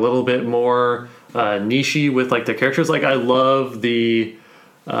going a little bit more nichey with like the characters. Like I love the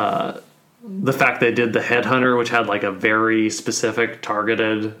fact they did the headhunter, which had like a very specific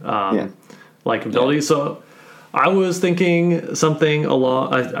targeted like ability. Yeah. So I was thinking something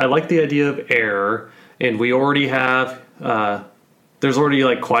along. I like the idea of air, and we already have. There's already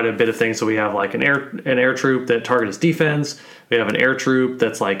like quite a bit of things. So we have like an air troop that targets defense. We have an air troop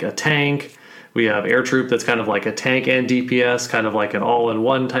that's like a tank. We have air troop that's kind of like a tank and DPS, kind of like an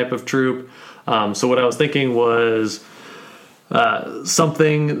all-in-one type of troop. So what I was thinking was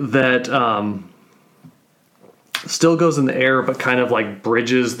something that still goes in the air, but kind of like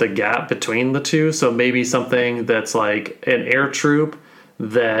bridges the gap between the two. So maybe something that's like an air troop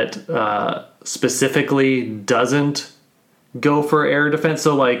that specifically doesn't go for air defense.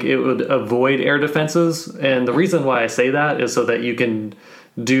 So like it would avoid air defenses. And the reason why I say that is so that you can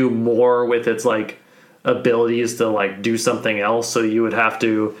do more with its like abilities to like do something else. So you would have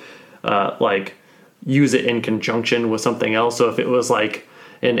to like use it in conjunction with something else. So if it was like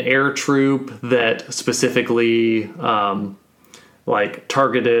an air troop that specifically like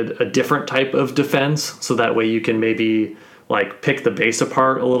targeted a different type of defense, so that way you can maybe like pick the base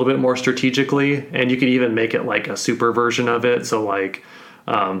apart a little bit more strategically, and you could even make it like a super version of it. So like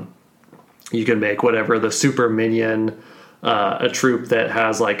you can make whatever the super minion a troop that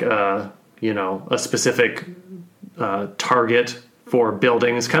has like a specific target for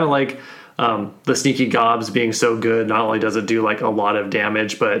buildings, kind of like the sneaky gobs being so good. Not only does it do like a lot of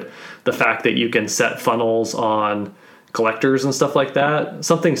damage, but the fact that you can set funnels on collectors and stuff like that,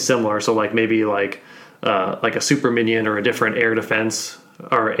 something similar. So like maybe like a super minion or a different air defense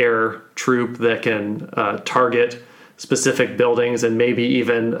or air troop that can target specific buildings and maybe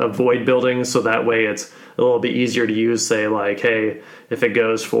even avoid buildings. So that way it's a little bit easier to use. Say like, hey, if it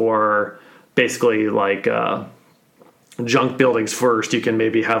goes for basically like junk buildings first, you can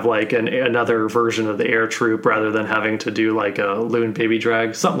maybe have like another version of the air troop rather than having to do like a loon baby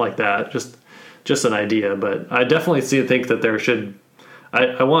drag, something like that. Just an idea, but I definitely think that there should.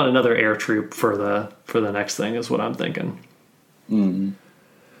 I want another air troop for the next thing is what I'm thinking.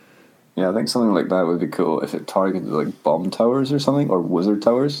 Yeah, I think something like that would be cool if it targeted like bomb towers or something, or wizard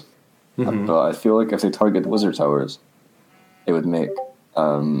towers. But I feel like if they target wizard towers, it would make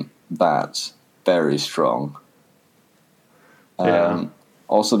bats very strong. Yeah.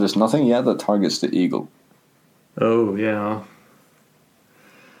 Also, there's nothing yet that targets the eagle. Oh yeah.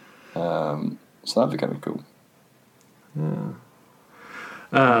 So that'd be kind of cool.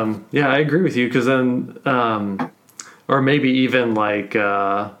 Yeah, I agree with you, because then, or maybe even like,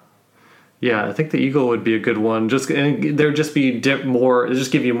 yeah, I think the eagle would be a good one. There'd just be more. It'd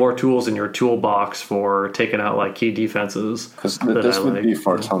just give you more tools in your toolbox for taking out like key defenses. Because this would be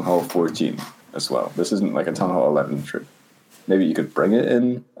for Town Hall 14 as well. This isn't like a Town Hall 11 troop. Maybe you could bring it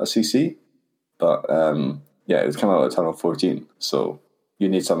in a CC, but yeah, it's come out of Town Hall 14. So you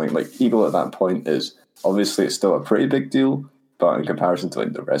need something like eagle at that point is obviously it's still a pretty big deal, but in comparison to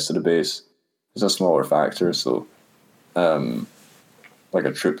like the rest of the base, it's a smaller factor. So like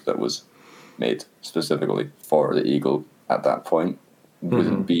a troop that was made specifically for the eagle at that point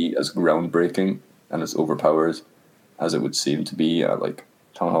wouldn't be as groundbreaking and as overpowered as it would seem to be at like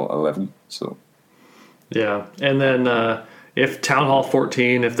Town Hall 11. So yeah, and then if Town Hall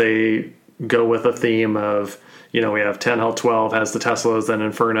 14, if they go with a theme of, we have Town Hall 12 has the Teslas and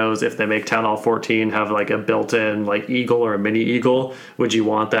Infernos. If they make Town Hall 14 have like a built-in like eagle or a mini eagle, would you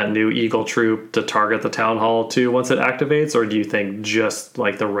want that new eagle troop to target the Town Hall too once it activates, or do you think just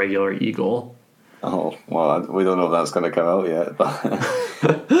like the regular eagle? Oh well, we don't know if that's going to come out yet, but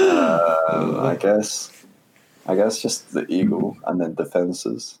I guess just the eagle and then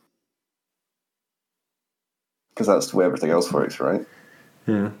defenses, because that's the way everything else works, right?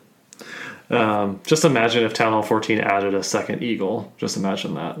 Yeah. Just imagine if Town Hall 14 added a second eagle. Just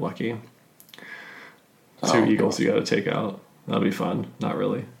imagine that, Lucky. Two eagles you got to take out. That'd be fun. Not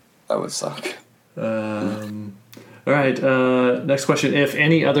really. That would suck. All right. Next question. If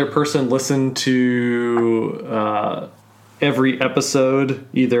any other person listened to every episode,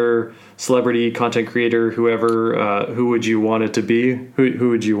 either celebrity, content creator, whoever, who would you want it to be? Who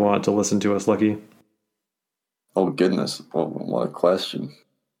would you want to listen to us, Lucky? Oh, goodness. What a question.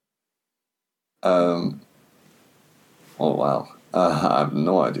 Oh, wow. I have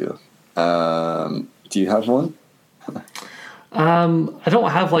no idea. Do you have one? I don't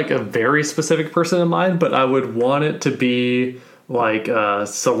have like a very specific person in mind, but I would want it to be like a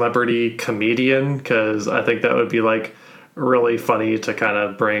celebrity comedian, because I think that would be like really funny to kind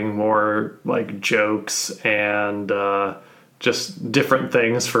of bring more like jokes and just different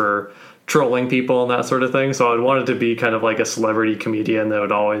things for trolling people and that sort of thing. So I would want it to be kind of like a celebrity comedian that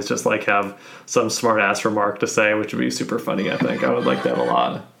would always just like have some smart ass remark to say, which would be super funny. I think I would like that a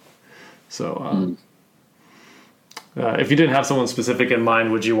lot. So if you didn't have someone specific in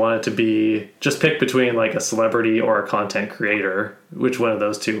mind, would you want it to be just pick between like a celebrity or a content creator? Which one of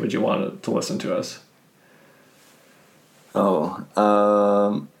those two would you want to listen to us? Probably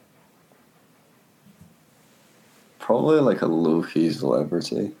like a low-key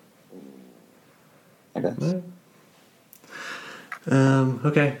celebrity, I guess.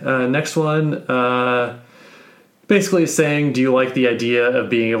 Okay. Next one. Basically saying, do you like the idea of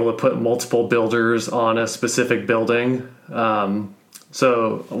being able to put multiple builders on a specific building?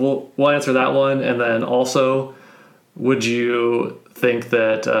 So we'll answer that one. And then also, would you think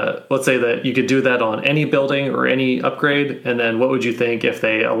that, let's say that you could do that on any building or any upgrade, and then what would you think if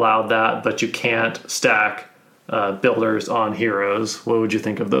they allowed that, but you can't stack builders on heroes? What would you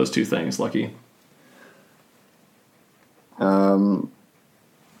think of those two things, Lucky? I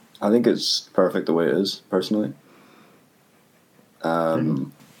think it's perfect the way it is, personally.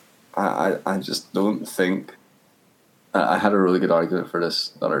 I just don't think... I had a really good argument for this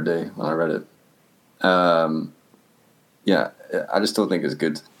the other day when I read it. Yeah, I just don't think it's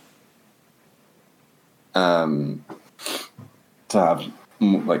good to have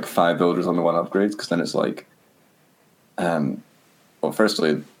like 5 builders on the one upgrade, because then it's like, well,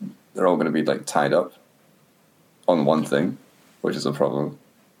 firstly, they're all going to be like tied up on one thing, which is a problem.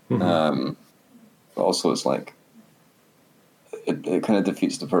 But also, it's like it kind of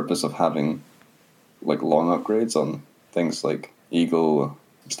defeats the purpose of having like long upgrades on things like Eagle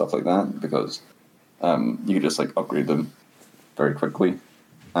and stuff like that, because you could just like upgrade them very quickly,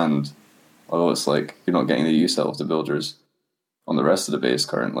 and although it's like you're not getting the use out of the builders on the rest of the base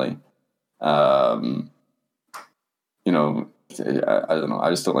currently, you know, I don't know, I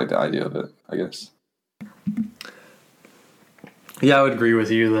just don't like the idea of it, I guess. Yeah, I would agree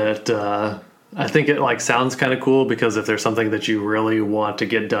with you that I think it like sounds kind of cool, because if there's something that you really want to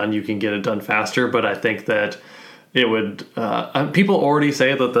get done, you can get it done faster. But I think that it would people already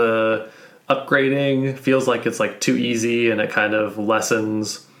say that the upgrading feels like it's like too easy, and it kind of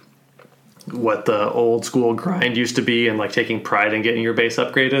lessens what the old school grind used to be, and like taking pride in getting your base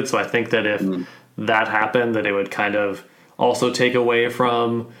upgraded. So I think that if that happened, that it would kind of also take away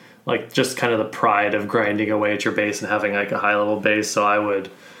from like just kind of the pride of grinding away at your base and having like a high level base. So I would,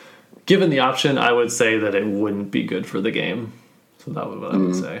 given the option, I would say that it wouldn't be good for the game. So that would what I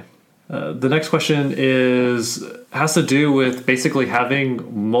would say. The next question has to do with basically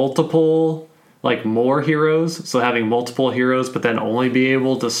having multiple, like more heroes. So having multiple heroes, but then only be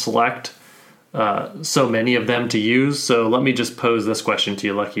able to select so many of them to use. So let me just pose this question to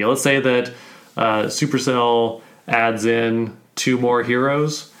you, Lucky. Let's say that Supercell adds in 2 more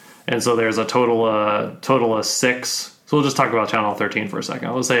heroes, and so there's a total of 6. So we'll just talk about Town Hall 13 for a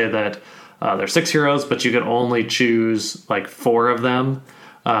second. Let's say that there's 6 heroes, but you can only choose like 4 of them,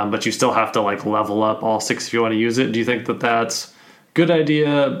 but you still have to like level up all 6 if you want to use it. Do you think that that's good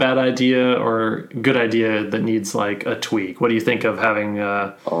idea, bad idea, or good idea that needs like a tweak? What do you think of having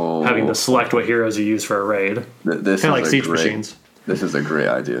to select what heroes you use for a raid? This kind of like Siege Machines. This is a great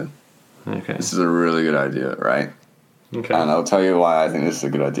idea. Okay. This is a really good idea, right? Okay. And I'll tell you why I think this is a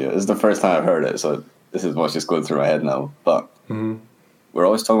good idea. This is the first time I've heard it, so this is what's just going through my head now. But we're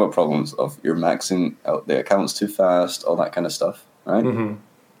always talking about problems of you're maxing out the accounts too fast, all that kind of stuff, right? Mm-hmm.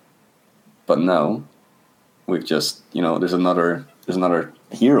 But now we've just, there's another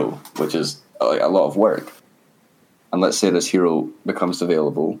hero, which is a lot of work. And let's say this hero becomes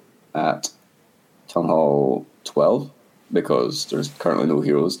available at Town Hall 12, because there's currently no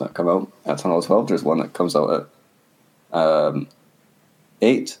heroes that come out at Town Hall 12. There's one that comes out at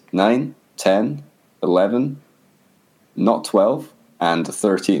 8, 9, 10, 11, not 12, and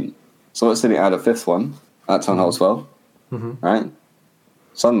 13. So let's say they add a 5th one at Town Hall 12, right?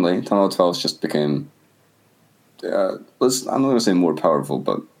 Suddenly, Town Hall 12 just became, I'm not going to say more powerful,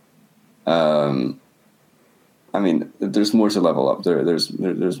 but there's more to level up.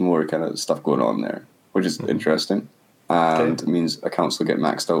 There's more kind of stuff going on there, which is interesting. And it means accounts will get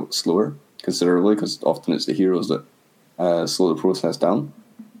maxed out slower, considerably, because often it's the heroes that slow the process down,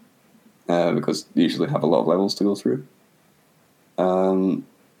 because they usually have a lot of levels to go through.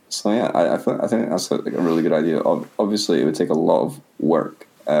 So yeah, I think that's a really good idea. Obviously, it would take a lot of work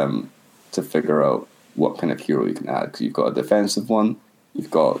to figure out what kind of hero you can add, because you've got a defensive one,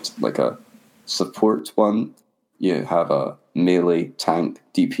 you've got like a support one, you have a melee tank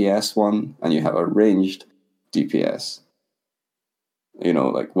DPS one, and you have a ranged DPS.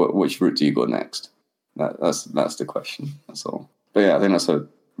 Which route do you go next? That's the question. That's all. But yeah, I think that's a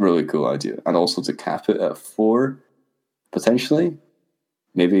really cool idea. And also to cap it at 4, potentially.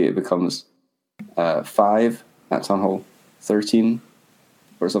 Maybe it becomes 5 at Town Hall 13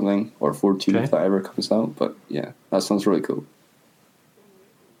 or something, or 14 if that ever comes out. But yeah, that sounds really cool.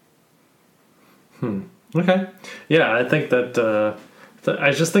 Okay. Yeah, I think that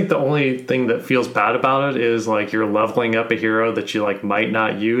I just think the only thing that feels bad about it is like you're leveling up a hero that you like might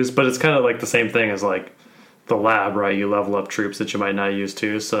not use, but it's kind of like the same thing as like the lab, right? You level up troops that you might not use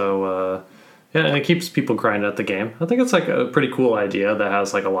too. So yeah, and it keeps people grinding at the game. I think it's like a pretty cool idea that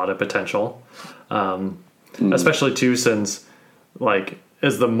has like a lot of potential, especially too since like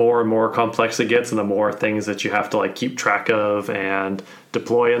as the more and more complex it gets and the more things that you have to like keep track of and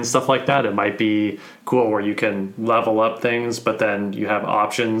deploy and stuff like that, it might be cool where you can level up things, but then you have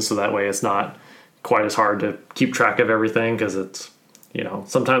options, so that way it's not quite as hard to keep track of everything, because it's,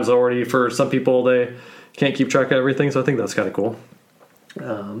 sometimes already for some people they can't keep track of everything. So I think that's kind of cool.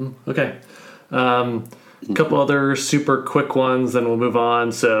 Okay. A couple other super quick ones, then we'll move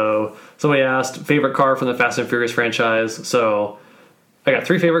on. So somebody asked favorite car from the Fast and Furious franchise. So I got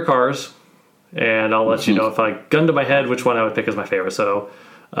 3 favorite cars, and I'll let you know if I gun to my head which one I would pick as my favorite. So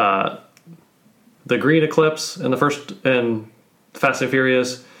the green Eclipse in the first in Fast and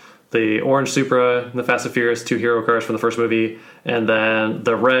Furious, the orange Supra in the Fast and Furious, 2 hero cars from the first movie, and then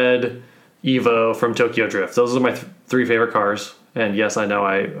the red Evo from Tokyo Drift. Those are my 3 favorite cars. And yes, I know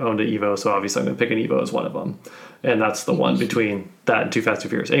I owned an Evo, so obviously I'm going to pick an Evo as one of them. And that's the one between that and 2 Fast and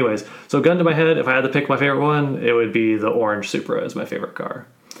Furious. Anyways, so gun to my head, if I had to pick my favorite one, it would be the orange Supra as my favorite car.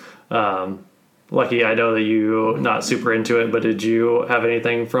 Lucky, I know that you're not super into it, but did you have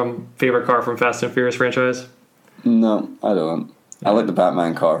anything from favorite car from Fast and Furious franchise? No, I don't. I like the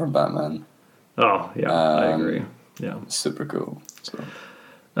Batman car from Batman. Oh, yeah, I agree. Yeah, super cool. So.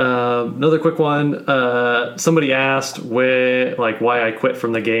 Another quick one. Somebody asked why I quit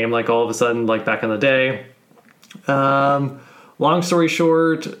from the game, like all of a sudden, like back in the day. Long story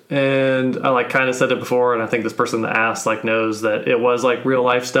short, and I like kind of said it before, and I think this person that asked like knows that it was like real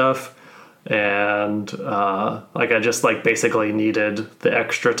life stuff, and like I just like basically needed the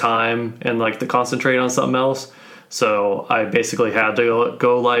extra time and like to concentrate on something else. So I basically had to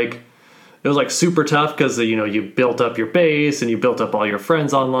go like. It was like super tough because you built up your base and you built up all your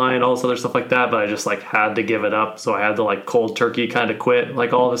friends online, all this other stuff like that. But I just like had to give it up, so I had to like cold turkey kind of quit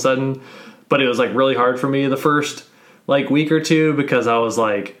like all of a sudden. But it was like really hard for me the first like week or 2 because I was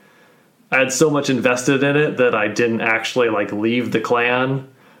like I had so much invested in it that I didn't actually like leave the clan,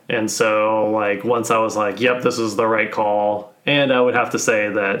 And so, like, once I was like, yep, this is the right call. And I would have to say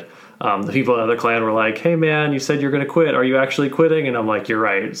that the people in the other clan were like, hey, man, you said you're going to quit. Are you actually quitting? And I'm like, you're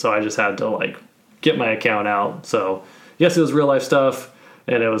right. So I just had to, like, get my account out. So, yes, it was real life stuff.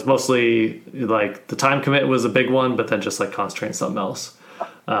 And it was mostly, like, the time commit was a big one, but then just, like, concentrate on something else.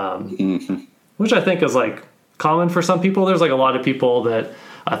 Which I think is, like, common for some people. There's, like, a lot of people that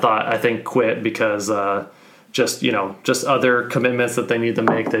I think quit because just other commitments that they need to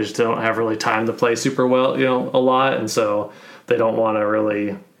make. They just don't have really time to play super well, a lot. And so they don't want to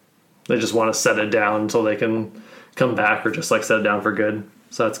really, they just want to set it down until they can come back or just like set it down for good.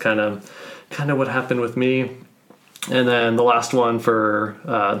 So that's kind of what happened with me. And then the last one for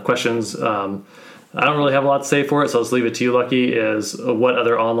questions, I don't really have a lot to say for it, so I'll just leave it to you, Lucky, is what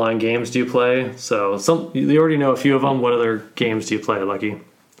other online games do you play? So you already know a few of them. What other games do you play, Lucky?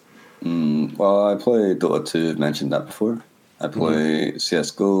 Well, I play Dota 2, I've mentioned that before. I play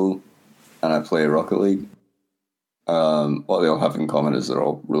CSGO, and I play Rocket League. What they all have in common is they're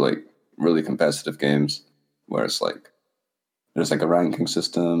all really, really competitive games, where it's like, there's like a ranking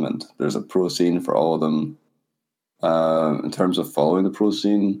system, and there's a pro scene for all of them. In terms of following the pro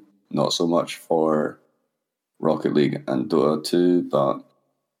scene, not so much for Rocket League and Dota 2, but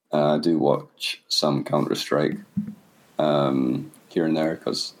I do watch some Counter-Strike here and there,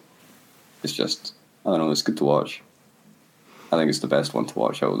 because it's just, I don't know, it's good to watch. I think it's the best one to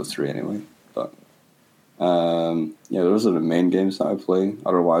watch out of the three anyway. But those are the main games that I play.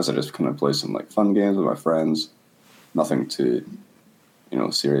 Otherwise, I just kind of play some like fun games with my friends. Nothing too,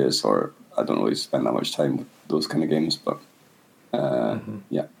 serious, or I don't really spend that much time with those kind of games. But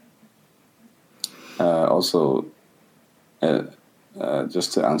yeah. Also,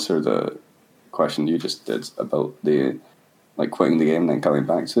 just to answer the question you just did about the quitting the game and then coming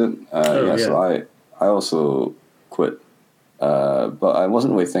back to it. So I also quit, but I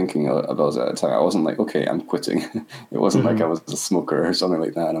wasn't really thinking about it at the time. I wasn't like, okay, I'm quitting. It wasn't like I was a smoker or something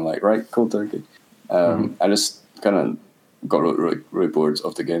like that. And I'm like, right, cold turkey. I just kind of got really, really bored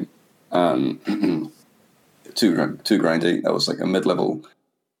of the game. Too grindy. I was like a mid-level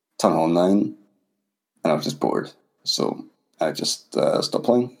Town Hall 9, and I was just bored. So I just stopped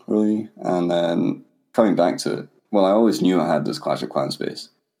playing, really. And then coming back to it, well, I always knew I had this Clash of Clans base.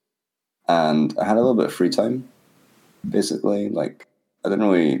 And I had a little bit of free time, basically. Like, I didn't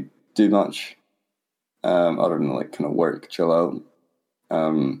really do much other than, like, kind of work, chill out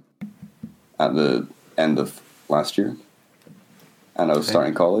at the end of last year. And I was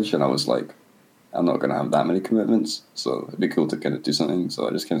starting college, and I was like, I'm not going to have that many commitments, so it'd be cool to kind of do something. So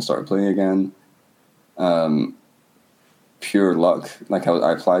I just kind of started playing again. Pure luck. Like,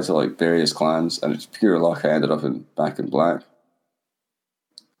 I applied to like various clans, and it's pure luck I ended up back in black.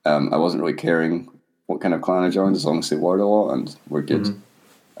 I wasn't really caring what kind of clan I joined, as long as they ward a lot and we're good.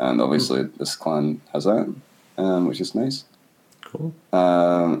 And obviously this clan has that, which is nice. Cool.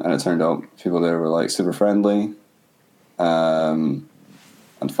 And it turned out people there were like super friendly, and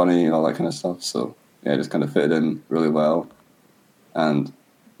funny and all that kind of stuff. So yeah, I just kind of fitted in really well. And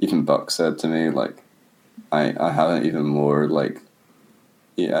even Buck said to me, like, I have an even more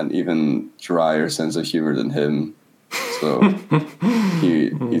an even drier sense of humor than him. So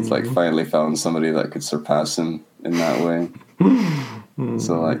he's like finally found somebody that could surpass him in that way.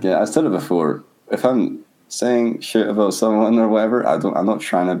 So like, yeah, I said it before. If I'm saying shit about someone or whatever, I'm not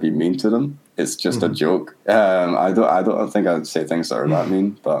trying to be mean to them. It's just a joke. I don't think I'd say things that are that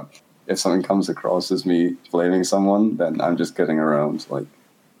mean. But if something comes across as me blaming someone, then I'm just kidding around. Like,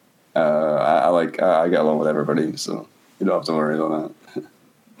 I get along with everybody, so you don't have to worry about that.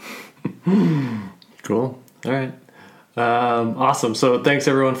 Cool. All right. Awesome. So thanks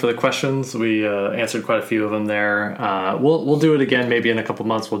everyone for the questions. We answered quite a few of them there. We'll do it again maybe in a couple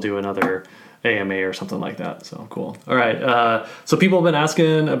months. We'll do another AMA or something like that. So cool. All right. So people have been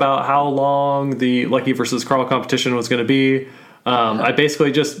asking about how long the Lucky versus Carl competition was going to be. I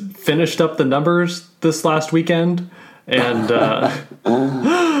basically just finished up the numbers this last weekend. And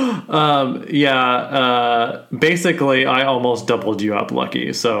basically I almost doubled you up,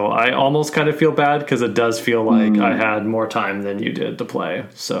 Lucky. So I almost kind of feel bad because it does feel like I had more time than you did to play.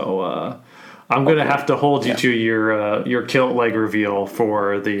 So I'm going to have to hold you to your kilt leg reveal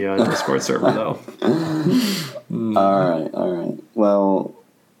for the Discord server, though. All right. Well,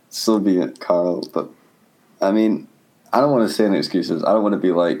 so be it, Carl. But I mean, I don't want to say any excuses. I don't want to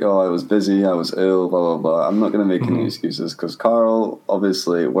be like, oh, I was busy, I was ill, blah, blah, blah. I'm not going to make any excuses because Carl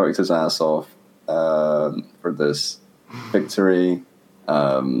obviously worked his ass off for this victory.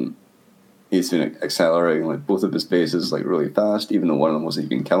 He's been accelerating like both of his bases like really fast, even though one of them wasn't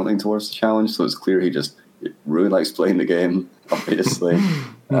even counting towards the challenge. So it's clear he just he really likes playing the game, obviously.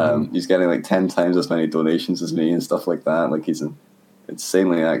 He's getting like 10 times as many donations as me and stuff like that. Like, he's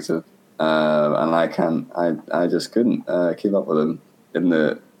insanely active. And I just couldn't keep up with him in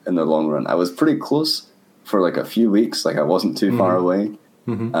the long run. I was pretty close for like a few weeks. Like, I wasn't too far away.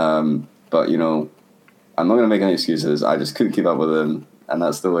 But, you know, I'm not going to make any excuses. I just couldn't keep up with him, and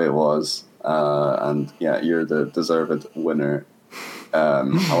that's the way it was. And yeah, you're the deserved winner.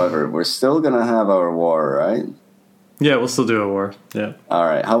 However, we're still going to have our war, right? Yeah, we'll still do a war. Yeah. All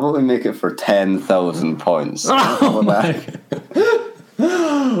right. How about we make it for 10,000 points? Oh,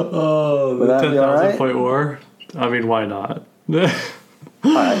 the 10,000 point war. I mean, why not? All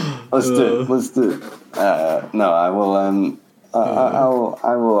right, let's do it. Let's do it. No, I will. I will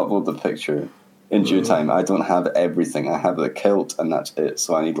upload the picture in due time. I don't have everything. I have the kilt, and that's it.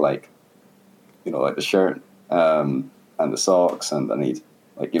 So I need like the shirt, and the socks, and I need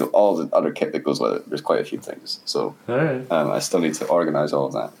all the other kit that goes with it. There's quite a few things. So I still need to organize all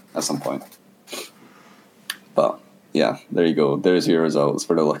of that at some point. But yeah, there you go. There's your results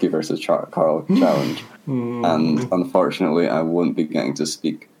for the Lucky versus Carl challenge. And unfortunately, I won't be getting to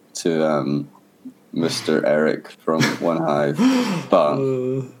speak to Mr. Eric from One Hive. But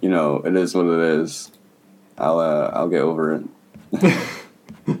it is what it is. I'll get over it.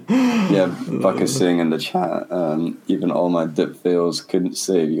 Yeah, Buck is saying in the chat, even all my dip fails couldn't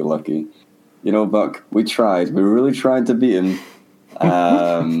save you, Lucky. Buck, we tried. We really tried to beat him.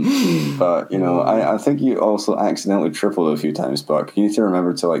 But I think you also accidentally tripled a few times, Buck. You need to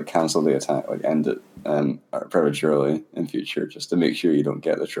remember to cancel the attack, end it prematurely in future, just to make sure you don't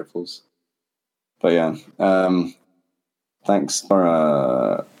get the triples. But yeah, thanks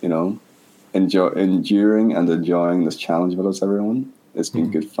for enduring and enjoying this challenge with us, everyone. It's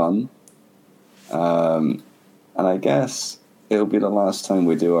been good fun, and I guess it'll be the last time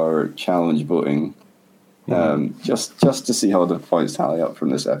we do our challenge voting. Just to see how the points tally up from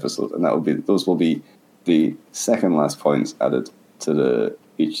this episode, and those will be the second last points added to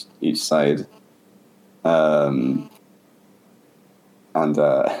each side. And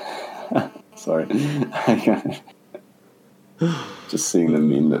sorry, just seeing the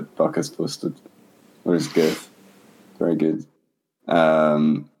meme that Buck has posted. Where's GIF? Very good.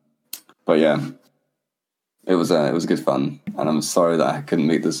 But yeah, it was good fun, and I'm sorry that I couldn't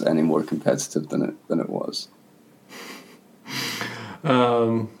make this any more competitive than it was.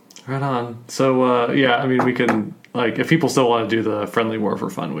 Right on. So yeah, I mean, we can if people still want to do the friendly war for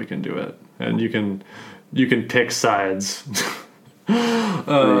fun, we can do it, and you can pick sides.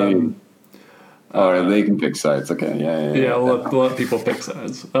 Or they can pick sides. Okay, yeah. We'll let people pick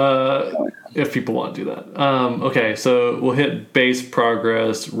sides. If people want to do that. Okay, so we'll hit base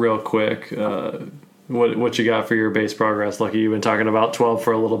progress real quick. What you got for your base progress, Lucky? You've been talking about 12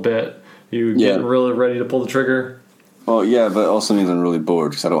 for a little bit. You getting really ready to pull the trigger? Well, yeah, but it also means I'm really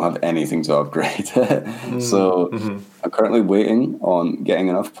bored because I don't have anything to upgrade. So I'm currently waiting on getting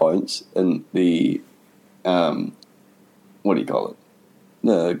enough points in the what do you call it?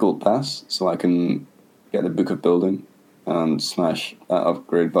 The gold pass, so I can get the Book of Building and smash that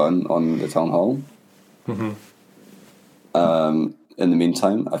upgrade button on the town hall. In the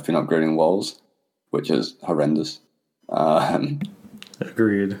meantime, I've been upgrading walls, which is horrendous.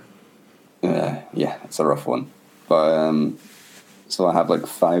 Agreed. Yeah, it's a rough one. But so I have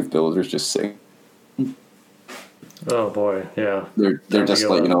 5 builders just sitting. Oh boy, yeah. They're just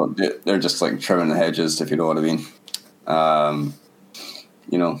they're just trimming the hedges, if you know what I mean.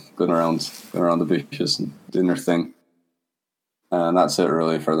 Going around the bushes and doing their thing. And that's it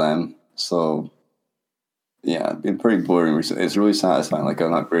really for them. So yeah, it's been pretty boring recently. It's really satisfying,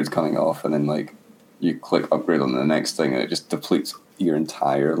 an upgrade's coming off and then you click upgrade on the next thing and it just depletes your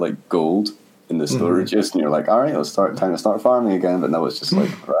entire gold in the storages, and you're like, all right, time to start farming again. But no, it's just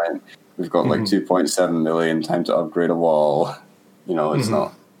right, we've got 2.7 million, time to upgrade a wall. It's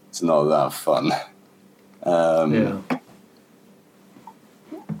not that fun.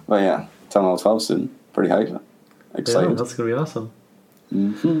 But yeah, Town Hall 12 soon. Pretty hyped. Excited. Yeah, that's gonna be awesome.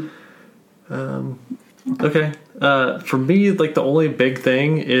 Okay. For me, the only big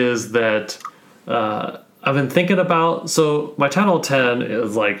thing is that I've been thinking about. So my Town Hall 10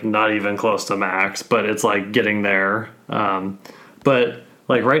 is not even close to max, but it's getting there. But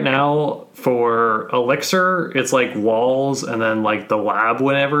right now for Elixir, it's walls and then the lab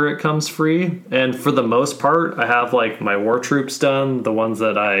whenever it comes free. And for the most part, I have my war troops done, the ones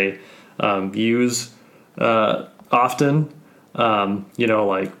that I use often. The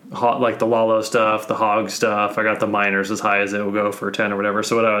Lalo stuff, the Hog stuff. I got the miners as high as it will go for 10 or whatever.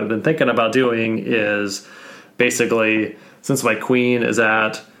 So what I've been thinking about doing is basically, since my queen is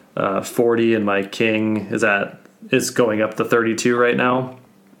at 40, and my king is going up to 32 right now,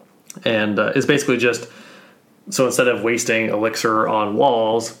 and is basically just, so instead of wasting elixir on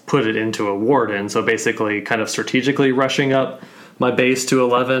walls, put it into a warden. So basically kind of strategically rushing up my base to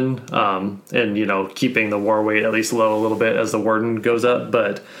 11, and keeping the war weight at least low a little bit as the warden goes up,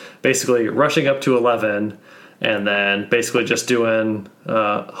 but basically rushing up to 11, and then basically just doing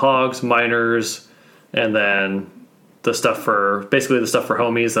hogs, miners, and then the stuff for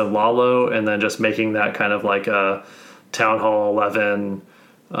homies and Lalo, and then just making that kind of like a Town Hall 11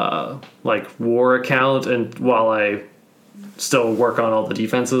 like war account, and while I still work on all the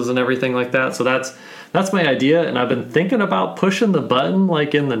defenses and everything like that. So that's my idea, and I've been thinking about pushing the button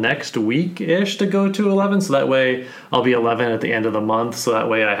like in the next week-ish to go to 11, so that way I'll be 11 at the end of the month, so that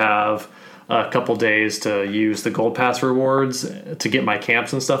way I have a couple days to use the gold pass rewards to get my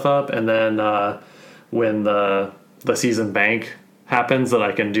camps and stuff up, and then when the season bank happens, that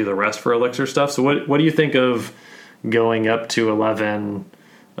I can do the rest for elixir stuff. So what do you think of going up to 11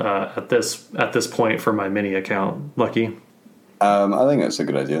 at this point for my mini account, Lucky? I think it's a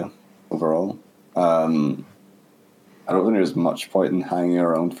good idea overall. I don't think there's much point in hanging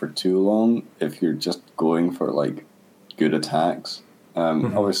around for too long if you're just going for like good attacks.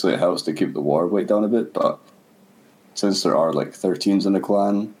 Obviously it helps to keep the war weight down a bit, but since there are like 13s in the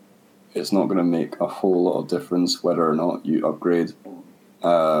clan, it's not going to make a whole lot of difference whether or not you upgrade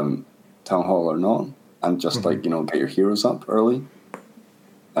Town Hall or not, and just get your heroes up early.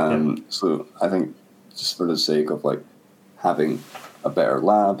 So I think just for the sake of like having a better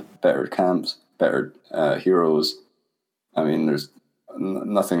lab, better camps, better heroes, I mean, there's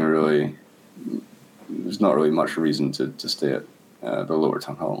not really much reason to stay at the lower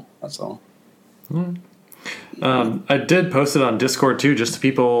Town Hall. That's all. I did post it on Discord too, just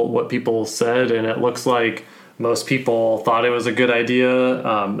to what people said, and it looks like most people thought it was a good idea.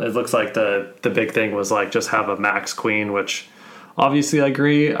 It looks like the big thing was like just have a max queen, which obviously I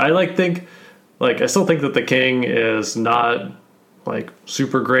agree. I still think that the king is not like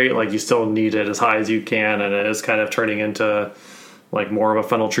super great. Like you still need it as high as you can, and it is kind of turning into like more of a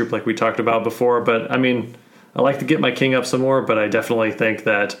funnel troop like we talked about before. But I mean, I like to get my king up some more, but I definitely think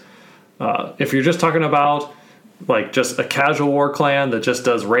that if you're just talking about like just a casual war clan that just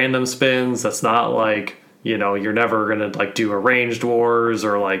does random spins, that's not like, you're never going to like do arranged wars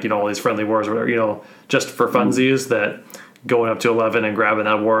or like, all these friendly wars or whatever, just for funsies, that going up to 11 and grabbing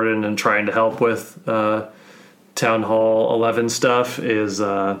that warden and trying to help with Town Hall 11 stuff is,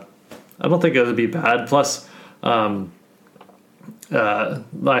 I don't think it would be bad. Plus, I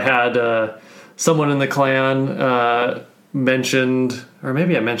had someone in the clan mentioned, or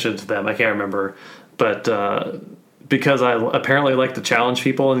maybe I mentioned to them, I can't remember, but because I apparently like to challenge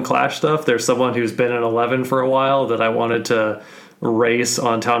people in Clash stuff, there's someone who's been in 11 for a while that I wanted to race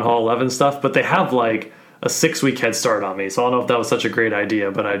on Town Hall 11 stuff, but they have like a 6-week head start on me, so I don't know if that was such a great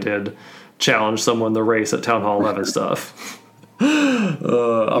idea, but I did challenge someone to race at Town Hall 11 stuff.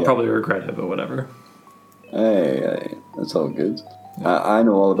 I'll probably regret it, but whatever. Hey, that's all good. I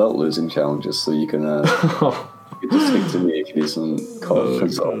know all about losing challenges, so you can you can just speak to me if you need some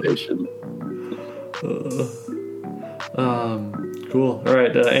consolidation. Cool. All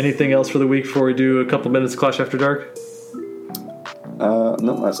right. Anything else for the week before we do a couple minutes of Clash After Dark?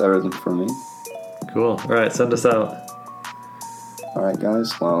 No, that's everything for me. Cool. All right. Send us out. All right,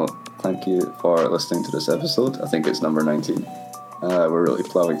 guys. Well, thank you for listening to this episode. I think it's number 19. We're really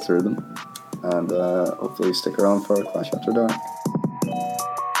plowing through them. And hopefully stick around for Clash After Dark.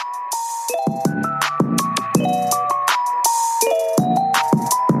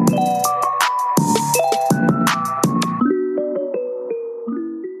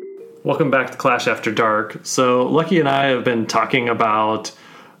 Welcome back to Clash After Dark. So Lucky and I have been talking about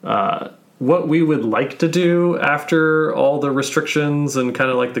what we would like to do after all the restrictions and kind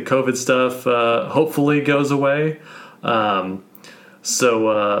of like the COVID stuff hopefully goes away.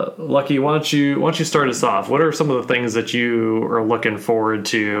 So Lucky, why don't you start us off? What are some of the things that you are looking forward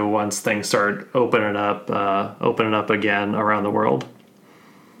to once things start opening up again around the world?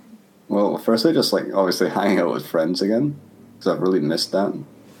 Well, firstly, just like obviously hanging out with friends again, because I've really missed that.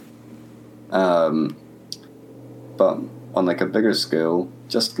 But on like a bigger scale,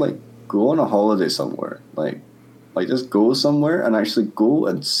 just like go on a holiday somewhere, like just go somewhere and actually go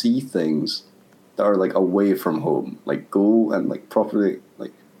and see things that are like away from home. Like go and like properly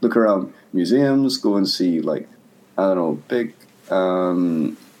like look around museums, go and see like, I don't know, big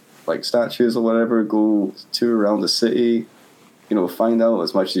like statues or whatever, go tour around the city, find out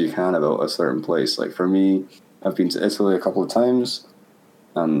as much as you can about a certain place. Like for me, I've been to Italy a couple of times,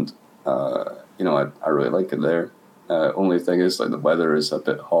 and I really like it there. Only thing is, like, the weather is a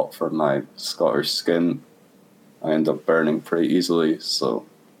bit hot for my Scottish skin. I end up burning pretty easily. So,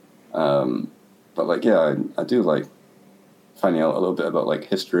 but like, yeah, I do like finding out a little bit about like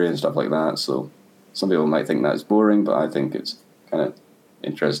history and stuff like that. So some people might think that's boring, but I think it's kind of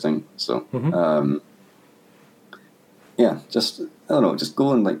interesting. So, yeah, just, I don't know, just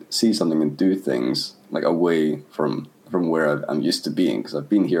go and like see something and do things like away from where I'm used to being, because I've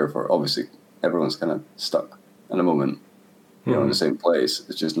been here for, obviously everyone's kind of stuck in a moment, you know, in the same place.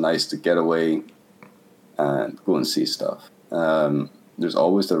 It's just nice to get away and go and see stuff. There's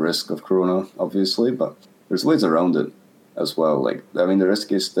always the risk of Corona, obviously, but there's ways around it as well. Like, I mean, the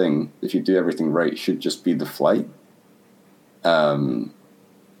riskiest thing, if you do everything right, should just be the flight. And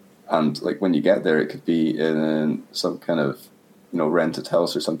like when you get there, it could be in some kind of, you know, rented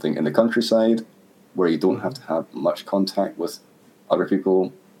house or something in the countryside where you don't have to have much contact with other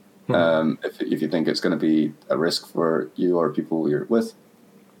people. If you think it's going to be a risk for you or people you're with.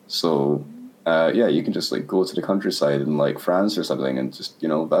 So, yeah, you can just like go to the countryside in like France or something and just, you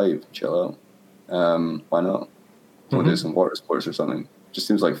know, vibe, chill out. Why not? Go do some water sports or something. Just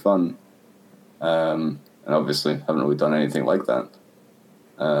seems like fun. And obviously haven't really done anything like that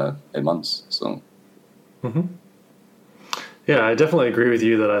in months. So. Yeah, I definitely agree with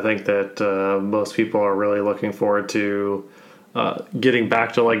you that I think that most people are really looking forward to getting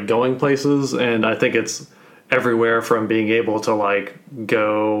back to like going places, and I think it's everywhere from being able to like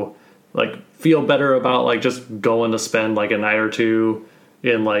go, like feel better about like just going to spend like a night or two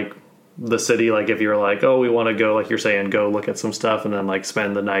in like the city. Like if you're like, oh, we want to go, like you're saying, go look at some stuff and then like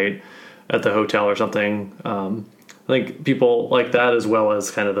spend the night at the hotel or something. I think people like that, as well as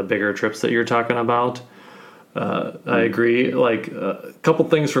kind of the bigger trips that you're talking about. I agree. Like a couple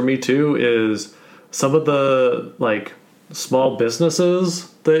things for me too is some of the like small businesses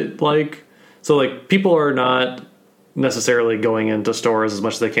that like, so like people are not necessarily going into stores as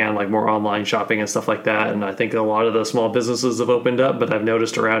much as they can, like more online shopping and stuff like that. And I think a lot of the small businesses have opened up, but I've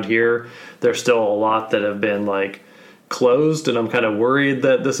noticed around here, there's still a lot that have been like closed. And I'm kind of worried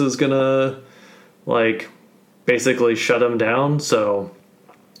that this is going to like basically shut them down. So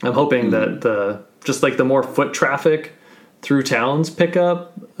I'm hoping that just like the more foot traffic through towns pick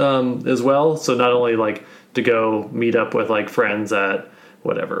up as well. So not only like to go meet up with like friends at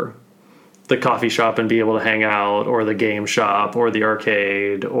whatever, the coffee shop and be able to hang out, or the game shop or the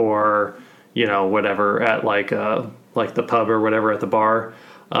arcade, or, you know, whatever at like the pub or whatever at the bar,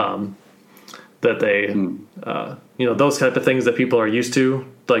 that they, you know, those type of things that people are used to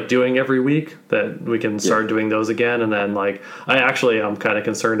like doing every week, that we can start doing those again. And then like, I'm kind of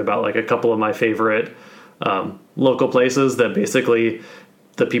concerned about like a couple of my favorite local places that basically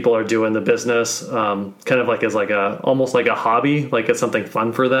the people are doing the business kind of like as like almost like a hobby, like it's something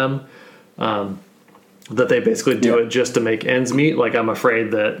fun for them, that they basically do it just to make ends meet. Like I'm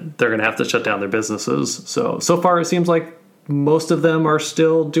afraid that they're going to have to shut down their businesses. So far it seems like most of them are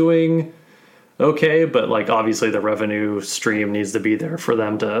still doing okay, but like obviously the revenue stream needs to be there for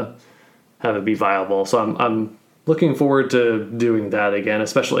them to have it be viable. So I'm looking forward to doing that again,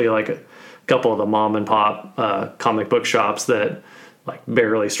 especially like a couple of the mom and pop comic book shops that like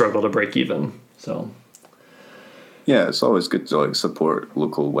barely struggle to break even. So yeah, it's always good to like support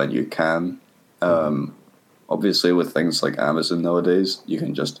local when you can. Obviously with things like Amazon nowadays, you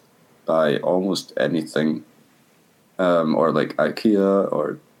can just buy almost anything, or like IKEA,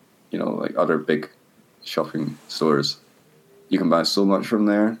 or, you know, like other big shopping stores. You can buy so much from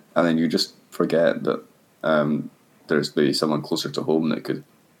there, and then you just forget that there's maybe someone closer to home that could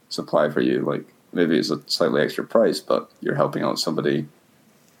supply for you. Like maybe it's a slightly extra price, but you're helping out somebody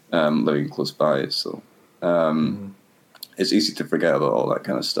living close by. So it's easy to forget about all that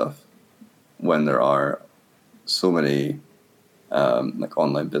kind of stuff when there are so many like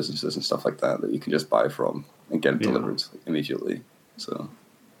online businesses and stuff like that you can just buy from and get it delivered immediately. So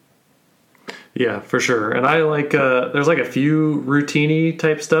yeah, for sure. And I like there's like a few routine-y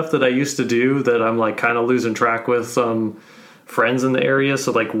type stuff that I used to do that I'm like kind of losing track with some friends in the area.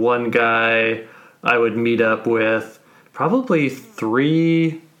 So like one guy I would meet up with probably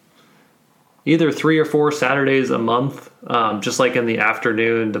either 3 or 4 Saturdays a month, just like in the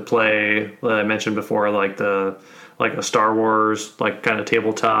afternoon to play, that I mentioned before, like a Star Wars, like kind of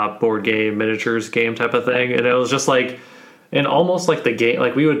tabletop board game, miniatures game type of thing. And it was just like, and almost like the game,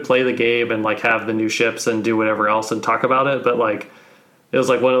 like we would play the game and like have the new ships and do whatever else and talk about it. But like, it was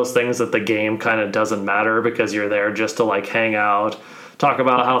like one of those things that the game kind of doesn't matter, because you're there just to like hang out, talk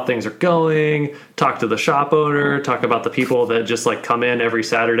about how things are going, talk to the shop owner, talk about the people that just like come in every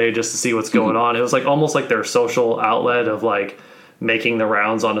Saturday just to see what's going on. It was like almost like their social outlet of like making the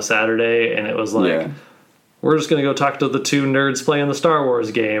rounds on a Saturday. And it was like, we're just going to go talk to the two nerds playing the Star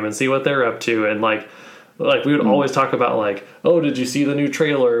Wars game and see what they're up to. And like we would always talk about like, oh, did you see the new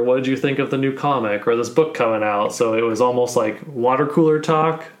trailer? What did you think of the new comic or this book coming out? So it was almost like water cooler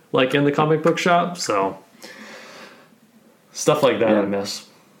talk, like in the comic book shop. So stuff like that I miss.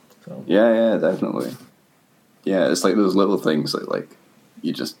 So. Yeah, definitely. Yeah, it's like those little things that like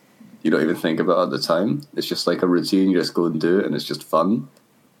you don't even think about at the time. It's just like a routine. You just go and do it, and it's just fun.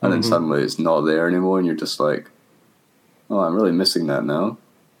 And then suddenly it's not there anymore, and you're just like, oh, I'm really missing that now.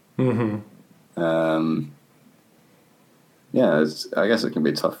 Yeah, I guess it can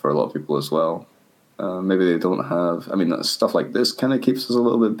be tough for a lot of people as well. Maybe they don't have. I mean, stuff like this kind of keeps us a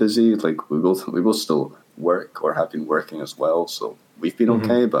little bit busy. Like we both still work or have been working as well, so we've been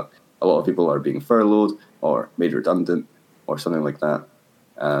okay. But a lot of people are being furloughed or made redundant or something like that.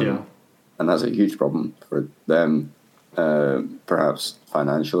 And that's a huge problem for them, perhaps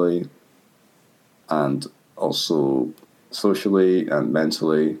financially, and also socially and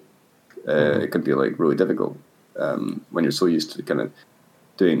mentally. It can be like really difficult when you're so used to kind of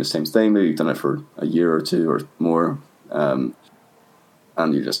doing the same thing. Maybe you've done it for a year or two or more, and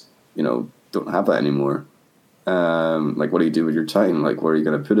you just don't have that anymore. Like, what do you do with your time? Like, where are you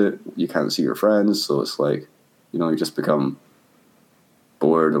going to put it? You can't see your friends, so it's like you just become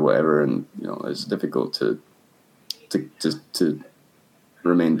bored or whatever, and it's difficult to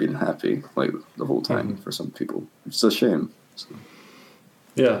remain being happy like the whole time for some people. It's a shame. So.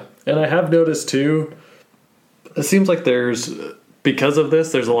 Yeah, and I have noticed too, it seems like because of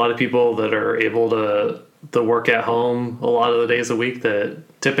this, there's a lot of people that are able to work at home a lot of the days a week that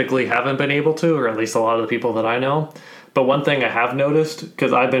typically haven't been able to, or at least a lot of the people that I know. But one thing I have noticed,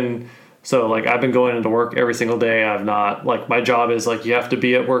 because I've been going into work every single day. I've not, like, my job is like you have to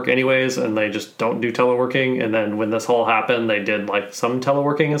be at work anyways, and they just don't do teleworking. And then when this all happened, they did like some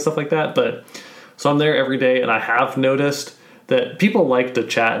teleworking and stuff like that. But so I'm there every day, and I have noticed that people like to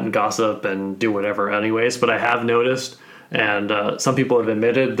chat and gossip and do whatever anyways. But I have noticed, and some people have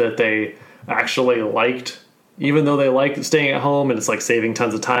admitted that they actually liked, even though they like staying at home and it's like saving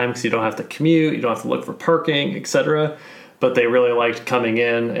tons of time because you don't have to commute, you don't have to look for parking, etc. But they really liked coming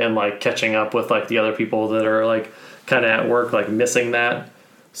in and like catching up with like the other people that are like kind of at work, like missing that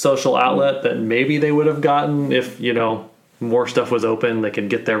social outlet that maybe they would have gotten if more stuff was open. They could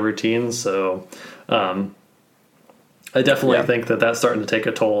get their routines. So I definitely think that that's starting to take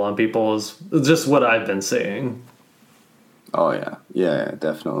a toll on people, is just what I've been seeing. Oh yeah,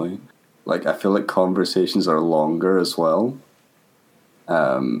 definitely. Like, I feel like conversations are longer as well.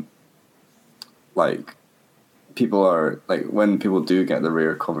 Like, people are, like, when people do get the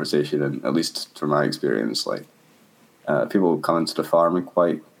rare conversation, and at least from my experience, like, people come into the farm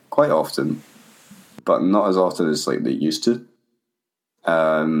quite often, but not as often as, like, they used to.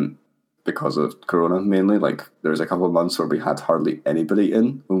 Because of Corona, mainly. Like, there was a couple of months where we had hardly anybody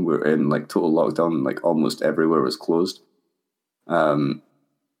in when we were in, like, total lockdown. Like, almost everywhere was closed.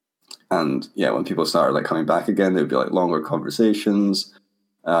 And yeah, when people started like coming back again, there'd be like longer conversations.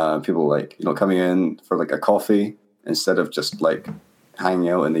 People like coming in for like a coffee instead of just like hanging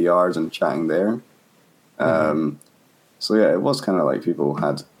out in the yards and chatting there. So yeah, it was kind of like people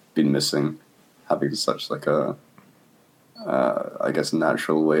had been missing having such like a I guess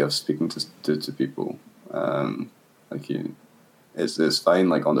natural way of speaking to people. Like it's fine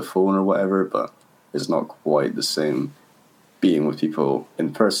like on the phone or whatever, but it's not quite the same being with people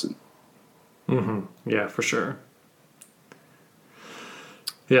in person. Yeah, for sure.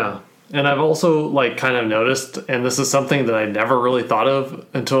 Yeah. And I've also like kind of noticed, and this is something that I never really thought of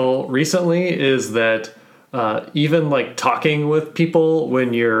until recently, is that even like talking with people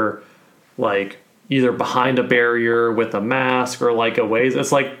when you're like either behind a barrier with a mask or like a ways,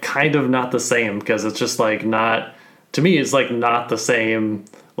 it's like kind of not the same, because it's just like not, to me, it's like not the same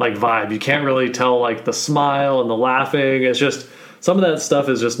like vibe. You can't really tell like the smile and the laughing. It's just, some of that stuff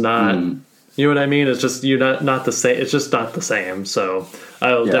is just not, you know what I mean? It's just, you're not the same. It's just not the same. So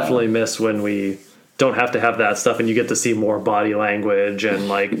I'll definitely miss when we don't have to have that stuff and you get to see more body language and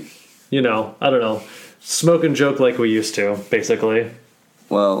like, I don't know, smoke and joke like we used to, basically.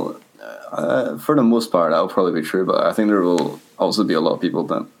 Well, for the most part, that'll probably be true, but I think there will also be a lot of people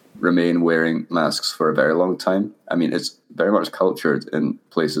that remain wearing masks for a very long time. I mean, it's very much cultured in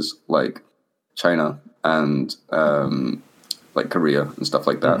places like China and like Korea and stuff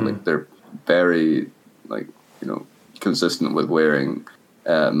like that. Like, they're very consistent with wearing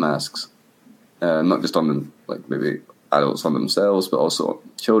masks, not just on them, like maybe adults on themselves, but also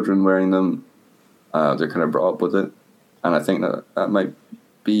children wearing them. They're kind of brought up with it, and I think that might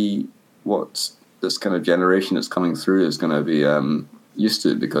be what this kind of generation that's coming through is going to be used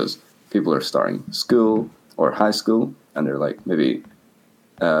to, because people are starting school or high school, and they're like maybe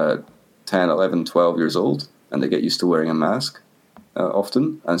 10, 11, 12 years old, and they get used to wearing a mask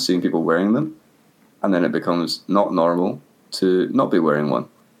often and seeing people wearing them, and then it becomes not normal to not be wearing one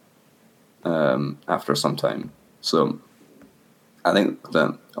after some time. So I think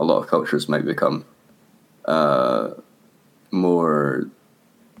that a lot of cultures might become more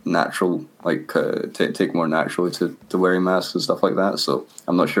natural, like take more naturally to wearing masks and stuff like that. So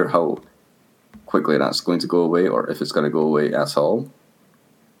I'm not sure how quickly that's going to go away, or if it's going to go away at all.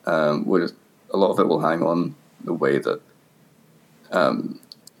 A lot of it will hang on the way that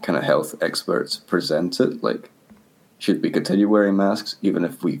kind of health experts present it. Like, should we continue wearing masks even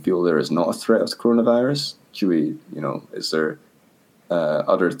if we feel there is not a threat of the coronavirus? Should we, is there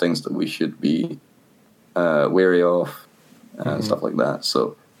other things that we should be wary of and stuff like that?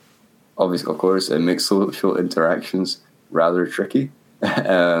 So, obviously, of course, it makes social interactions rather tricky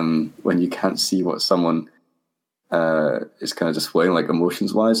when you can't see what someone is kind of displaying, like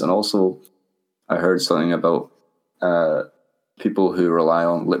emotions-wise. And also, I heard something about people who rely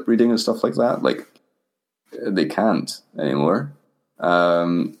on lip reading and stuff like that. Like, they can't anymore.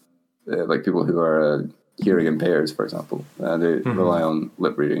 Like people who are hearing impaired, for example, they rely on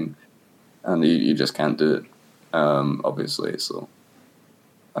lip reading, and you just can't do it, obviously. So,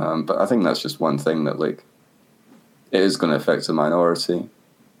 but I think that's just one thing that, like, it is going to affect the minority,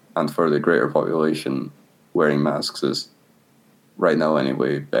 and for the greater population, wearing masks is, right now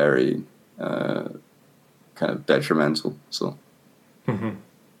anyway, very kind of detrimental. So,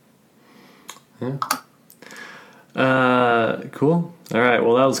 cool. All right.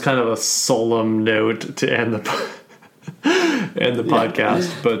 Well, that was kind of a solemn note to end the podcast.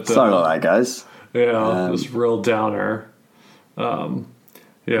 But sorry about that, guys. Yeah, just real downer.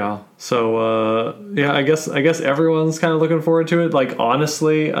 Yeah. So I guess everyone's kind of looking forward to it. Like,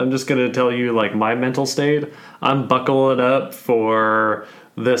 honestly, I'm just gonna tell you, like, my mental state. I'm buckling up for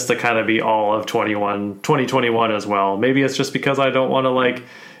this to kind of be all of 2021 as well. Maybe it's just because I don't want to, like,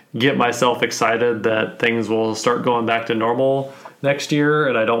 get myself excited that things will start going back to normal next year,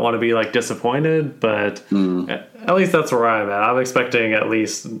 and I don't want to be, like, disappointed, but at least that's where I'm at. I'm expecting at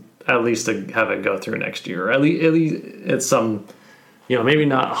least to have it go through next year. At least it's some, maybe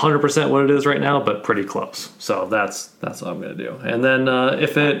not 100% what it is right now, but pretty close. So that's what I'm going to do. And then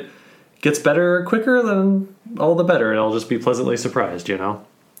if it gets better quicker, then all the better, and I'll just be pleasantly surprised, Yeah,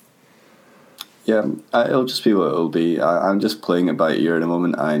 it'll just be what it'll be. I'm just playing it by ear at the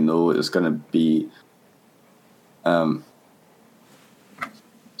moment. I know it's going to be...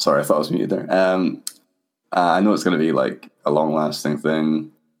 sorry, I thought I was muted there. I know it's going to be, like, a long-lasting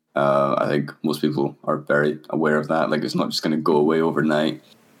thing. I think most people are very aware of that. Like, it's not just going to go away overnight.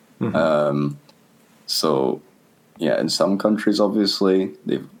 So, yeah, in some countries, obviously,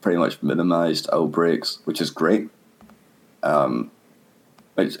 they've pretty much minimized outbreaks, which is great. I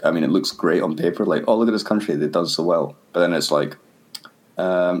mean, it looks great on paper. Like, oh, look at this country, they've done so well. But then it's like,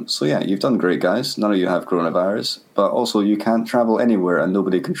 so yeah, you've done great, guys. None of you have coronavirus. But also, you can't travel anywhere, and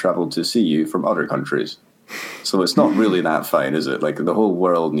nobody can travel to see you from other countries. So it's not really that fine, is it? Like, the whole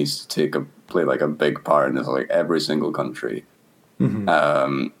world needs to play like a big part in this, like, every single country,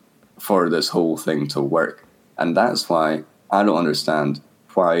 for this whole thing to work. And that's why I don't understand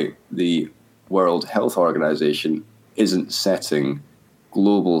why the World Health Organization isn't setting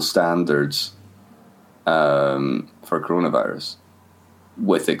global standards for coronavirus,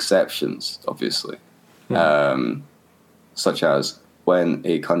 with exceptions, obviously, such as when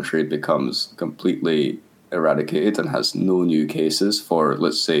a country becomes completely eradicated and has no new cases for,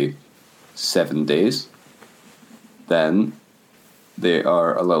 let's say, 7 days, then they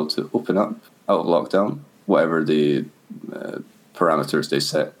are allowed to open up out of lockdown, whatever the parameters they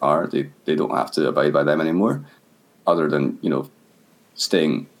set are. They don't have to abide by them anymore, other than,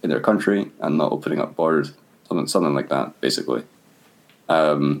 staying in their country and not opening up borders, something like that, basically.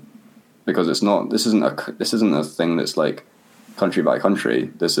 Because this isn't a thing that's like country by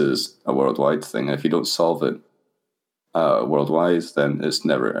country. This is a worldwide thing. If you don't solve it worldwide, then it's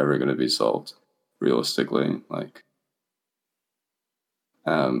never ever going to be solved realistically. Like,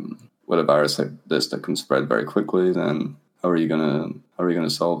 with a virus like this that can spread very quickly, then how are you gonna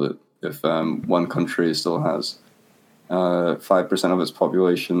solve it if one country still has 5% of its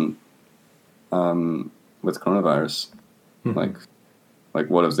population with coronavirus? Like,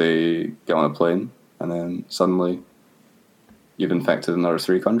 what if they get on a plane and then suddenly you've infected another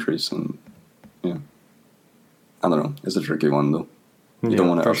 3 countries? And I don't know. It's a tricky one, though. You don't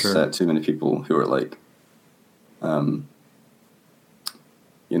want to upset too many people who are like, some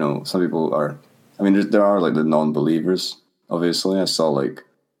people are. I mean, there are, like, the non-believers. Obviously, I saw, like,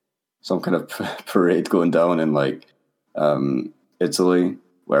 some kind of parade going down in like Italy,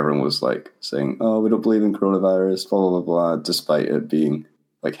 where everyone was like saying, "Oh, we don't believe in coronavirus," blah blah blah, blah, despite it being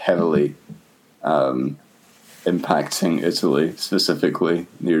like heavily impacting Italy specifically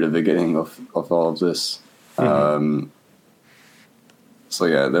near the beginning of all of this. So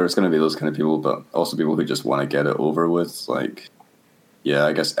yeah, there's going to be those kind of people, but also people who just want to get it over with. Like, yeah,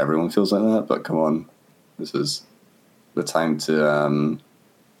 I guess everyone feels like that, but come on, this is the time to,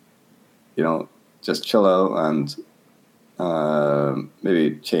 just chill out and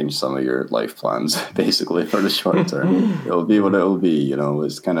maybe change some of your life plans, basically, for the short term. It'll be what it'll be,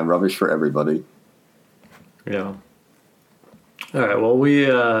 it's kind of rubbish for everybody. Yeah. All right, well, we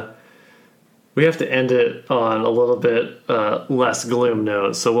have to end it on a little bit less gloom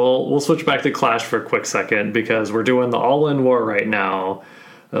note, so we'll switch back to Clash for a quick second, because we're doing the all-in war right now.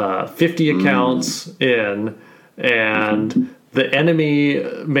 50 accounts in, and the enemy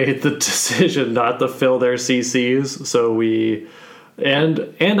made the decision not to fill their CCs, so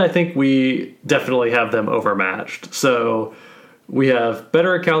and I think we definitely have them overmatched. So we have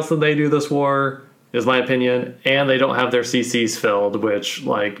better accounts than they do this war, is my opinion, and they don't have their CCs filled, which,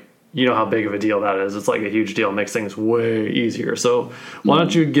 like, you know how big of a deal that is. It's like a huge deal. It makes things way easier. So why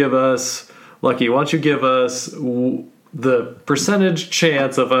don't you give us, Lucky, the percentage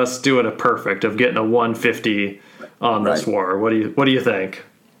chance of us doing a perfect, of getting a 150 on this war? What do you think?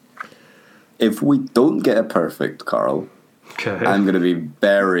 If we don't get a perfect, Carl, okay, I'm going to be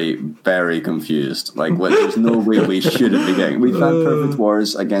very, very confused. Like, there's no way we shouldn't be getting. We've had perfect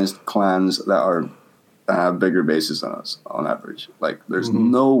wars against clans that have bigger bases than us on average. Like, there's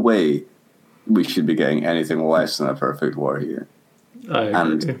no way we should be getting anything less than a perfect war here. I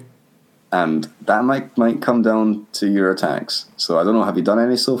agree. And that might come down to your attacks. So I don't know. Have you done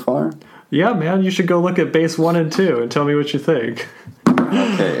any so far? Yeah, man. You should go look at base 1 and 2 and tell me what you think.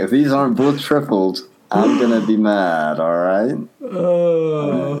 Okay, if these aren't both tripled, I'm gonna be mad. All right.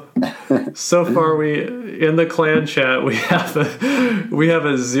 So far, in the clan chat we have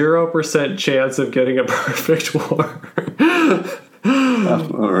a 0% chance of getting a perfect war.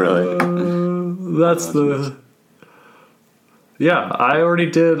 Oh, really? That's the. Yeah, I already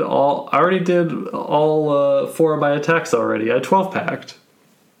did all 4 of my attacks already. I 12-packed.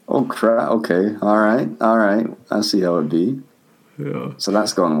 Oh crap! Okay, all right. I see how it be. Yeah. So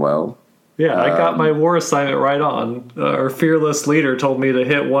that's gone well. Yeah, I got my war assignment right on. Our fearless leader told me to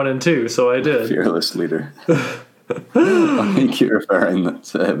hit 1 and 2, so I did. Fearless leader. I think you're referring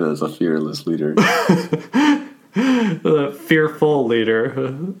to him as a fearless leader. The fearful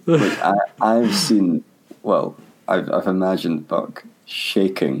leader. I've seen. Well, I've imagined Buck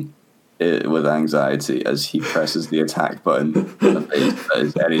shaking it with anxiety as he presses the attack button in a base that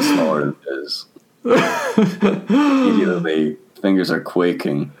is any smaller than his. Immediately, fingers are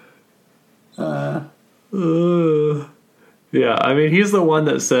quaking. Yeah, I mean, he's the one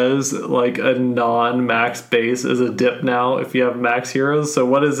that says, like, a non-max base is a dip now if you have max heroes. So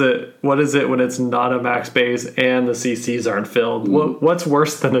what is it when it's not a max base and the CCs aren't filled? What's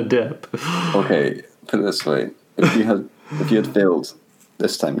worse than a dip? Okay, put it this way. If you had failed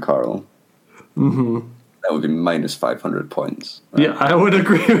this time, Carl, that would be minus 500 points. Right? Yeah, I would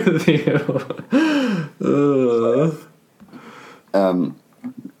agree with you.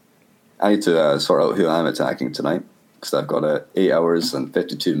 I need to sort out who I'm attacking tonight, because I've got 8 hours and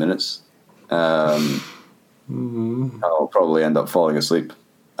 52 minutes. I'll probably end up falling asleep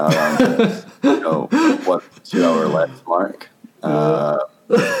around the 2 hour left mark,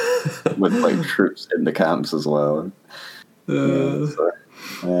 with like troops in the camps as well.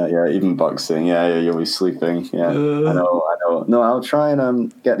 Even Buck's saying, you'll be sleeping. Yeah, I know. No, I'll try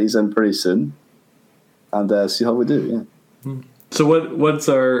and get these in pretty soon, and see how we do. Yeah. So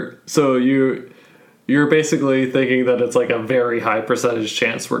you're basically thinking that it's like a very high percentage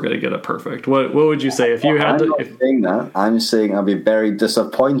chance we're going to get a perfect. What would you say if you had to? I'm not saying that. I'm saying I'll be very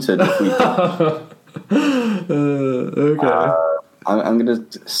disappointed if we don't. Okay. I'm going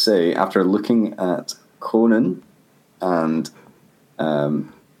to say, after looking at Conan and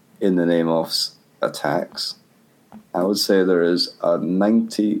In the Name of's attacks, I would say there is a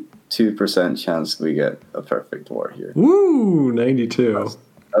 92% chance we get a perfect war here. Woo, 92.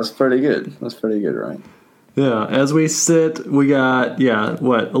 That's pretty good. That's pretty good, right? Yeah, as we sit, we got,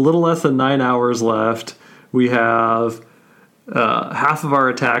 a little less than 9 hours left. We have half of our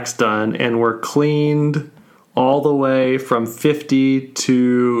attacks done, and we're cleaned all the way from 50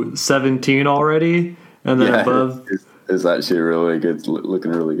 to 17 already. And then above... It's actually really good,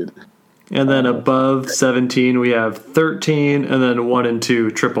 looking really good. And then above 17, we have 13, and then 1 and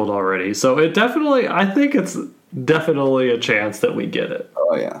 2 tripled already. So I think it's definitely a chance that we get it.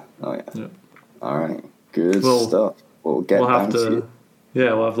 Oh, yeah. Oh yeah. Yeah. All right. Good Well, stuff. We'll get We'll down have to to. you.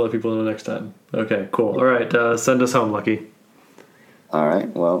 Yeah, we'll have to let people know next time. Okay, cool. All right, send us home, Lucky. All right.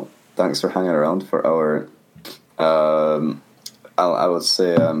 Well, thanks for hanging around for our. I would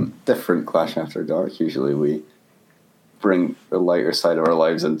say different Clash After Dark. Usually we bring the lighter side of our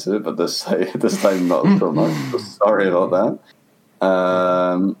lives into it, but this time not so much. So sorry about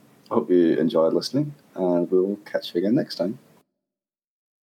that. Hope you enjoyed listening, and we'll catch you again next time.